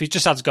 if he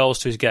just adds goals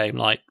to his game,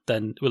 like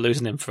then we're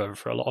losing him for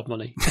a lot of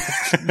money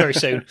very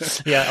soon.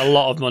 Yeah, a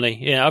lot of money.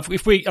 Yeah,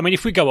 if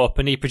we go up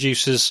and he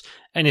produces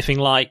anything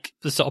like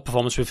the sort of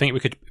performance we think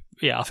we could,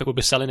 I think we'll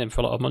be selling him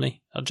for a lot of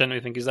money. I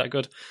genuinely think he's that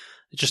good.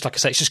 It's just like I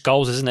say, it's just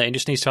goals, isn't it? He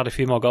just needs to add a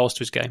few more goals to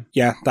his game.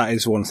 Yeah, that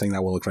is one thing I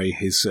will agree.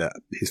 His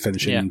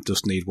finishing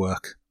does need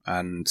work.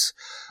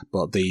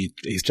 But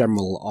his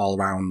general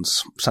all-round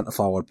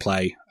centre-forward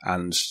play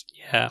and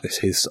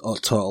his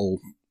total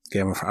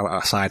game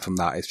aside from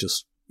that is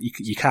just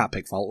you can't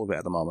pick fault with it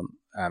at the moment,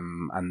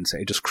 and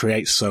it just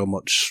creates so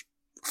much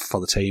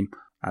for the team.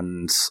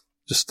 And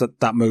just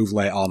that move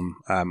late on,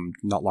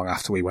 not long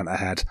after we went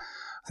ahead,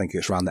 I think it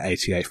was around the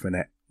 88th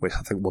minute, which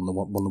I think one of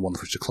the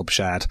ones which the club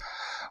shared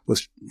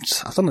was.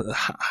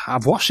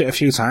 I've watched it a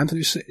few times,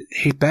 and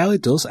he barely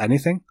does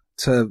anything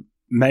to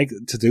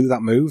do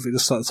that move. He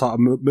just sort of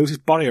moves his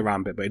body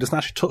around a bit, but he doesn't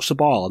actually touch the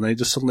ball, and then he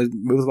just suddenly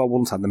moves the ball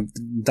one time, and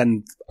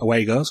then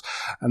away he goes.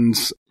 And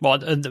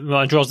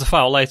draws the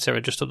foul later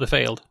and just up the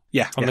field.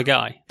 From the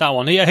guy. That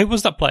one. Yeah, who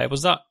was that player?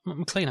 Was that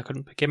McLean? I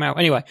couldn't pick him out.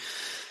 Anyway,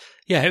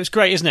 yeah, it was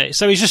great, isn't it?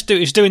 So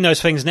he's doing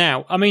those things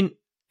now. I mean,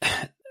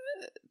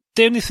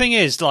 the only thing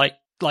is, I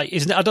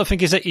don't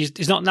think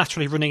he's not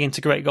naturally running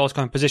into great goal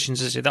scoring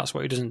positions, is he? That's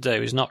what he doesn't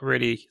do. He's not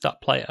really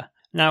that player.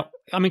 Now,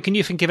 I mean, can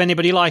you think of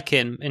anybody like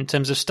him in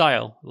terms of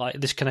style, like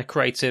this kind of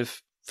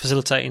creative,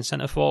 facilitating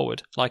centre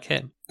forward like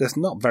him? There's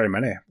not very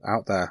many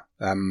out there.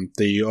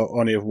 The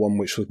only one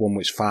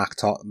which Fark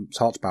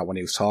talked about when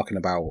he was talking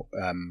about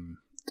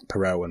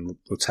Perot and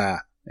Rutter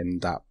in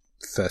that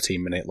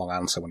 13-minute long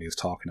answer when he was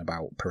talking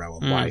about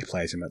Perot and why he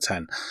plays him at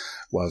 10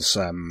 was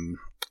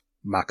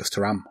Marcus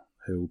Thuram,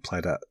 who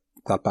played at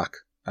Gladbach.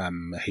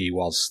 He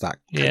was that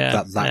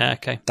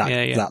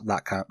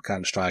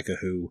kind of striker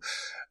who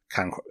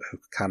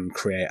can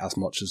create as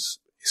much as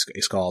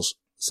he scores.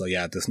 So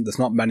yeah, there's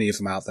not many of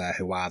them out there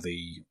who are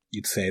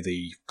you'd say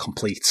the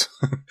complete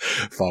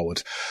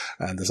forward,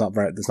 and there's not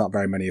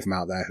very many of them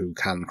out there who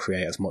can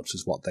create as much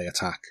as what they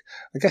attack.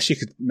 I guess you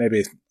could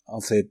maybe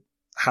obviously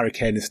Harry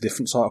Kane is a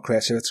different sort of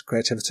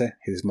creativity.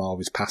 He's more of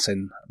his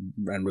passing,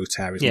 and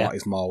Rutter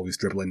is more of his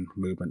dribbling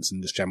movements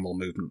and just general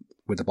movement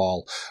with the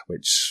ball,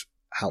 which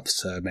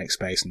helps to make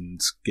space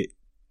and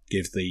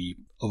give the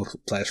other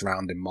players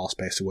around him more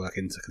space to work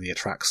into because he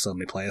attracts so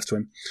many players to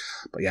him.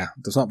 But yeah,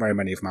 there's not very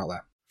many of them out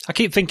there. I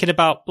keep thinking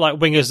about like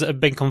wingers that have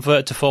been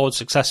converted to forwards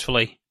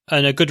successfully,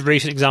 and a good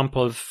recent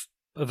example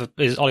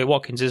is Ollie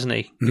Watkins, isn't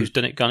he? Mm-hmm. Who's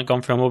done it,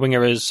 gone from a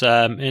winger as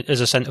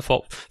a centre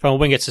forward, from a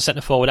winger to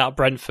centre forward at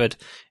Brentford.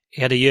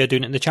 He had a year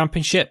doing it in the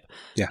Championship.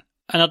 Yeah.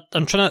 And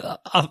I'm trying to.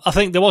 I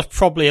think there was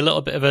probably a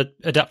little bit of an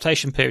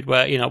adaptation period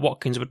where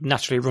Watkins would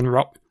naturally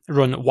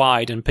run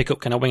wide and pick up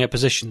kind of winger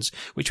positions,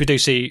 which we do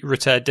see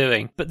Rutter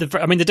doing. But the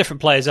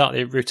different players out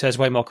there. Rutter's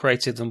way more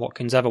creative than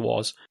Watkins ever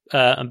was,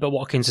 but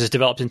Watkins has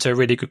developed into a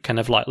really good kind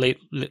of like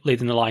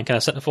leading the line kind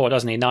of centre forward,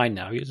 hasn't he? 9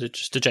 now. He's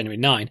just a genuine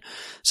 9.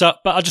 So,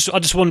 but I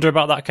just wonder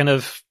about that kind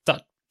of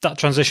that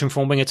transition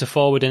from winger to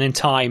forward, and in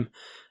time,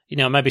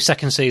 maybe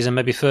second season,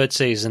 maybe third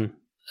season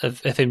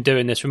of him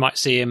doing this, we might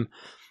see him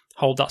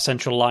hold that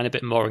central line a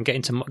bit more and get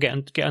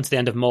onto the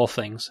end of more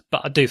things.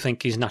 But I do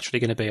think he's naturally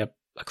going to be a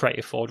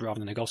creative forward rather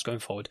than a goal-scoring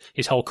forward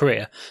his whole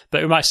career.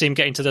 But we might see him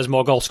get into those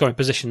more goal-scoring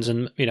positions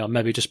and,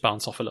 maybe just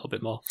bounce off a little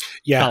bit more.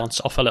 Yeah. Balance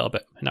off a little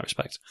bit in that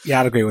respect. Yeah,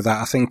 I'd agree with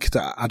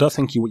that. I don't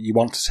think you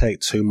want to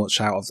take too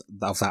much out of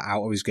that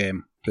out of his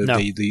game.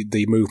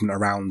 The movement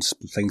around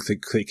things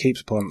that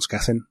keeps opponents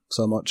guessing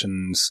so much,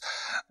 and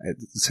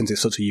since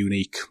it's such a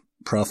unique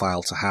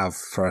profile to have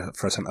for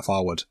a centre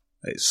forward,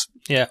 it's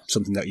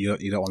something that you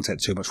don't want to take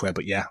too much away.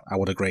 But yeah, I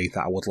would agree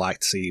that I would like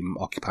to see him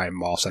occupying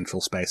more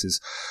central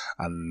spaces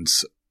and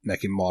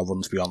making more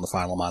runs beyond the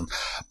final man.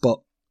 But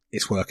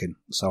it's working,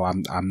 so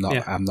I'm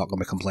not going to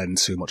be complaining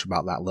too much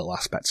about that little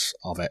aspect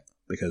of it,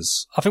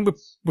 because I think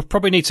we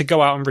probably need to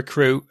go out and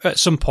recruit at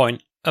some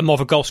point a more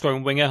of a goal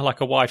scoring winger,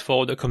 like a wide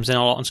forward that comes in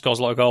a lot and scores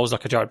a lot of goals,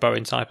 like a Jared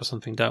Bowen type or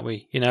something, don't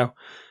we?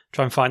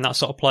 try and find that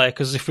sort of player,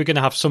 because if we're going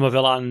to have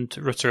Somerville and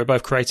Rutter are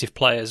both creative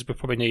players, we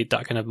probably need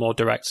that kind of more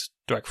direct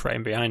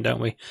frame behind, don't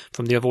we,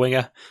 from the other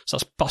winger? So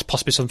that's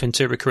possibly something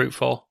to recruit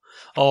for,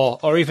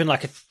 or even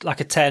like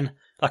a 10,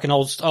 like an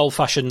old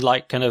fashioned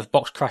like kind of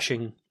box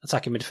crashing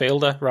attacking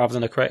midfielder rather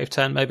than a creative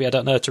 10. Maybe, I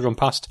don't know, to run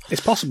past.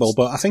 It's possible,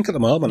 but I think at the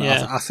moment,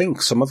 I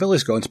think Somerville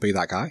is going to be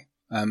that guy,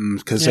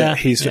 because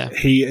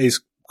he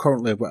is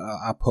currently.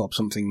 I put up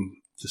something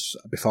just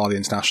before the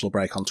international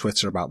break on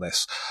Twitter about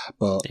this,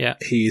 but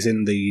he's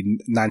in the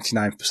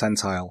 99th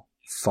percentile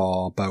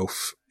for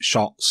both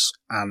shots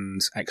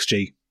and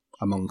XG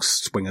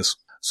amongst wingers.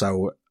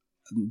 So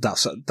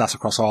that's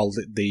across all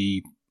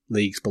the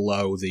leagues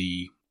below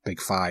the Big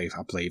Five,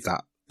 I believe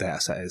that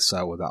data set is.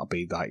 So that'll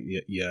be like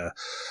your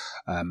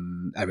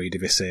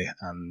Eredivisie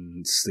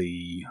and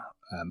the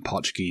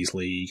Portuguese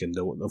league and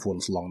the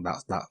ones along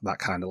that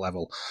kind of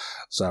level.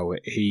 So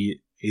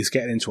he's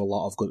getting into a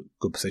lot of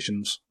good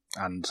positions.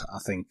 And I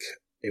think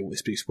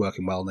it's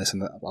working well in this,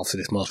 and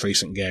obviously this most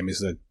recent game is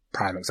the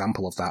prime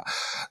example of that.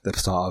 The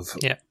sort of,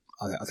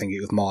 I think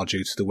it was more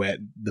due to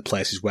the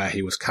places where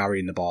he was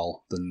carrying the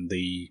ball than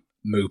the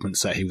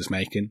movements that he was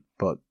making.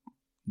 But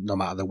no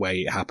matter the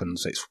way it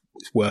happens, it's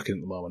working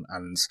at the moment.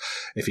 And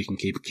if he can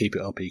keep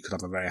it up, he could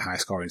have a very high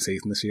scoring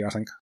season this year, I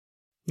think.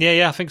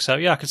 Yeah, I think so.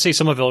 Yeah, I could see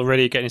Somerville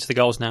really getting into the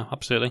goals now.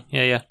 Absolutely.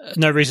 Yeah.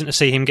 No reason to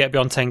see him get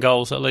beyond 10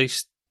 goals at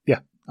least. Yeah,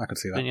 I could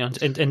see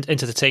that.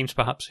 Into the teams,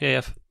 perhaps.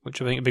 Yeah,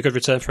 which I think would be a good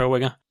return for a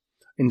winger.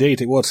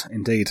 Indeed, it would.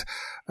 Indeed.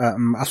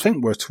 I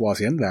think we're towards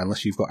the end there,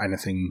 unless you've got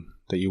anything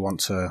that you want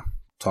to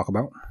talk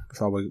about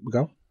before we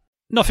go.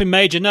 Nothing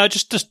major, no.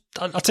 Just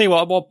I'll tell you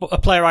what a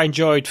player I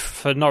enjoyed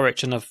for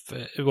Norwich and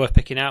worth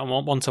picking out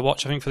and want to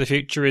watch, I think, for the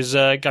future is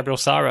Gabriel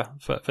Sara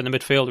for the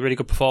midfield. A really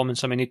good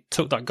performance. I mean, he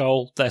took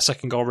their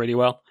second goal really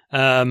well.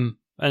 And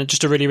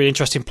just a really, really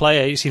interesting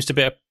player. He seems to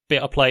be a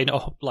bit of playing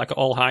like at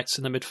all heights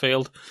in the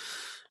midfield.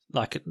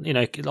 Like, you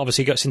know,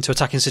 obviously gets into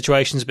attacking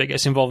situations, but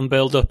gets involved in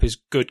build-up. Is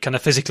good kind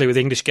of physically with the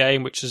English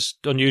game, which is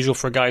unusual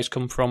for a guy who's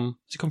come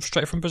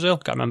straight from Brazil?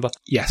 Can't remember.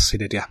 Yes, he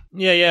did, yeah.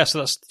 Yeah, so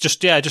that's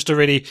just a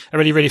really,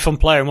 really fun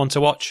player and one to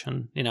watch.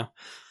 And, you know,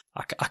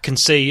 I can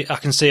see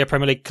a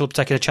Premier League club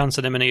taking a chance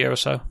at him in a year or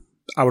so.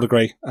 I would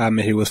agree.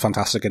 He was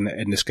fantastic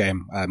in this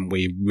game.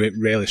 We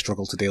really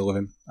struggled to deal with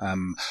him.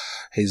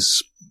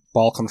 His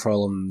ball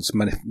control and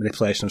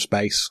manipulation of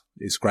space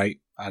is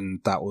great, and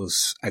that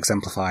was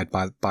exemplified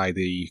by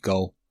the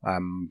goal,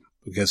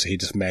 because he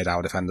just made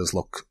our defenders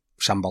look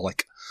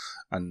shambolic.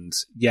 And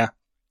yeah,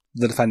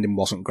 the defending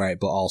wasn't great,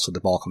 but also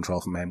the ball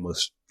control from him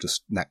was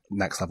just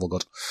next level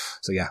good.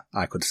 So yeah,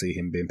 I could see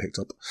him being picked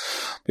up.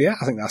 But yeah,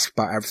 I think that's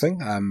about everything.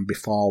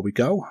 Before we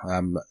go,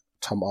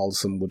 Tom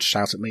Alderson would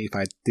shout at me if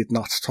I did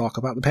not talk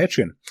about the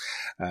Patreon.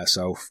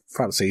 So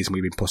throughout the season,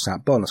 we've been putting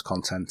out bonus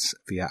content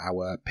via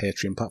our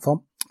Patreon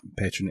platform.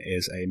 Patreon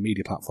is a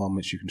media platform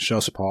which you can show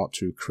support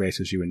to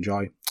creators you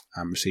enjoy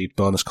and receive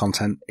bonus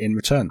content in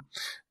return.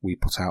 We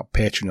put out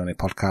Patreon-only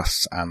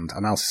podcasts and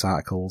analysis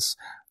articles.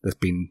 There's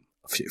been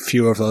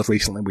fewer of those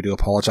recently. We do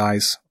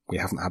apologise. We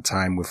haven't had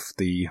time with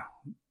the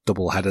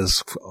double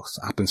headers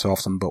happen so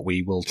often, but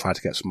we will try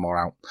to get some more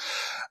out.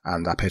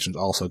 And our patrons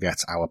also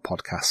get our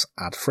podcasts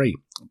ad-free,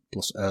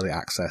 plus early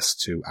access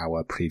to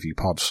our preview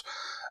pods.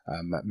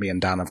 Me and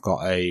Dan have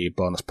got a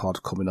bonus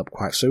pod coming up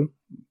quite soon.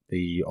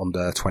 The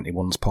Under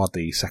 21s pod,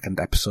 the second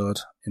episode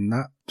in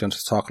that. Do you want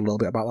to talk a little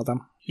bit about that,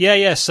 Dan?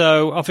 Yeah.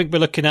 So I think we're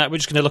just going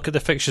to look at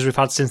the fixtures we've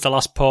had since the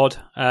last pod.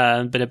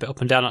 Been a bit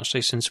up and down,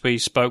 actually, since we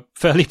spoke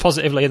fairly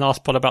positively in the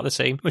last pod about the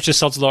team, which is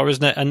sod's law,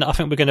 isn't it? And I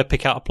think we're going to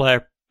pick out a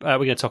player. We're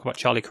going to talk about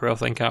Charlie Crewe, I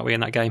think, aren't we,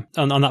 in that game?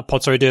 And on that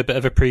pod, do a bit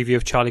of a preview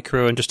of Charlie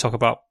Crewe and just talk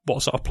about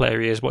what sort of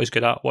player he is, what he's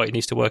good at, what he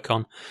needs to work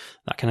on,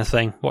 that kind of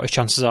thing, what his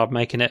chances are of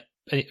making it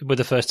with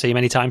the first team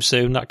anytime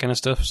soon, that kind of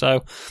stuff.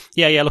 So,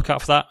 yeah, look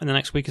out for that in the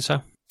next week or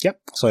so. Yep.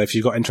 So if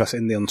you've got interest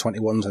in the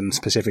under-21s and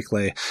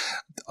specifically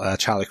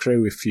Charlie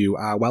Crewe, if you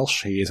are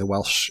Welsh, he is a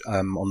Welsh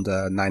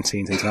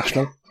under-19s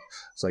international.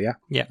 So yeah,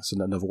 that's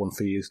another one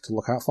for you to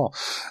look out for.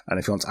 And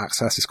if you want to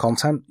access this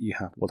content, you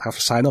will have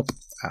to sign up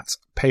at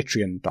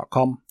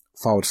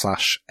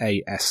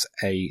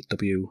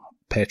patreon.com/ASAW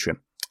Patreon.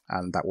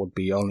 And that would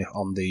be only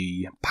on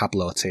the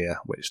Pablo tier,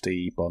 which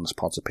the bonus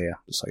pods appear,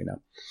 just so you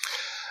know.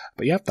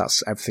 But yeah,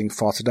 that's everything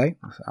for today.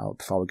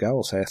 Before we go,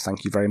 I'll say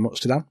thank you very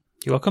much to Dan.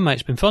 You're welcome, mate.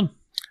 It's been fun.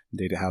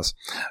 Indeed it has.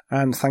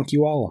 And thank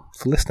you all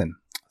for listening.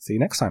 See you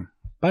next time.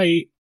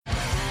 Bye.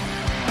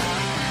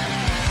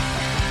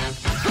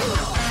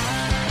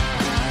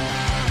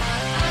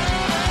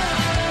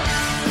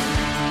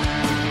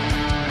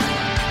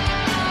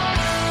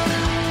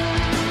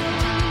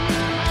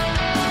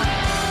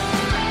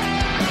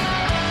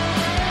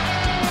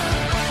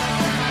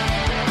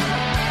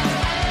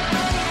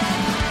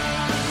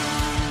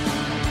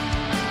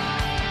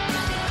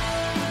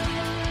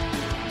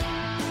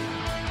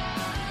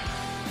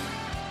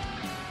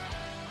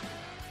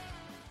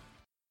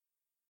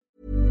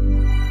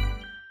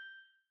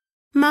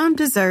 Mom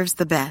deserves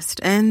the best,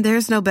 and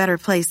there's no better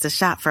place to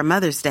shop for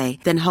Mother's Day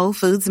than Whole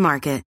Foods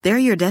Market.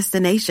 They're your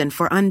destination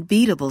for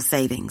unbeatable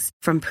savings,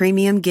 from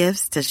premium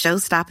gifts to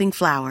show-stopping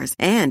flowers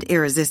and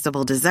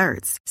irresistible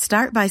desserts.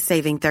 Start by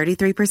saving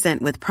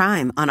 33% with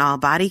Prime on all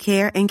body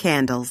care and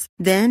candles.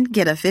 Then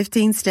get a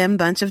 15-stem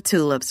bunch of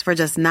tulips for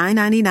just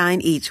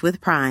 $9.99 each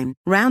with Prime.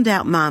 Round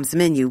out Mom's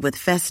menu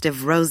with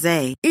festive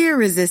rosé,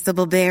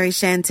 irresistible berry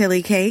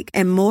chantilly cake,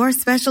 and more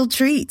special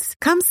treats.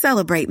 Come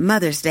celebrate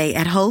Mother's Day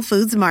at Whole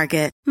Foods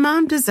Market.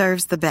 Mom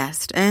deserves the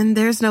best, and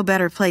there's no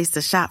better place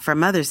to shop for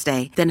Mother's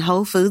Day than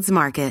Whole Foods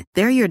Market.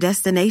 They're your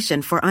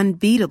destination for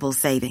unbeatable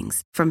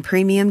savings, from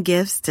premium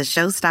gifts to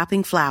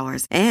show-stopping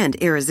flowers and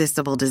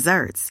irresistible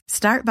desserts.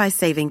 Start by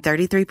saving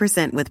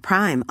 33% with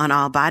Prime on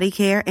all body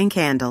care and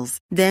candles.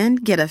 Then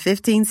get a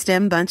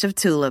 15-stem bunch of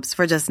tulips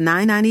for just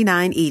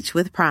 $9.99 each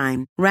with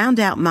Prime. Round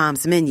out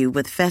Mom's menu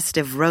with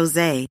festive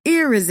rosé,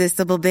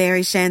 irresistible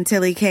berry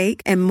chantilly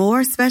cake, and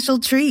more special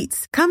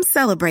treats. Come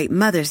celebrate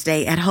Mother's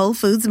Day at Whole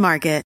Foods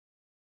Market.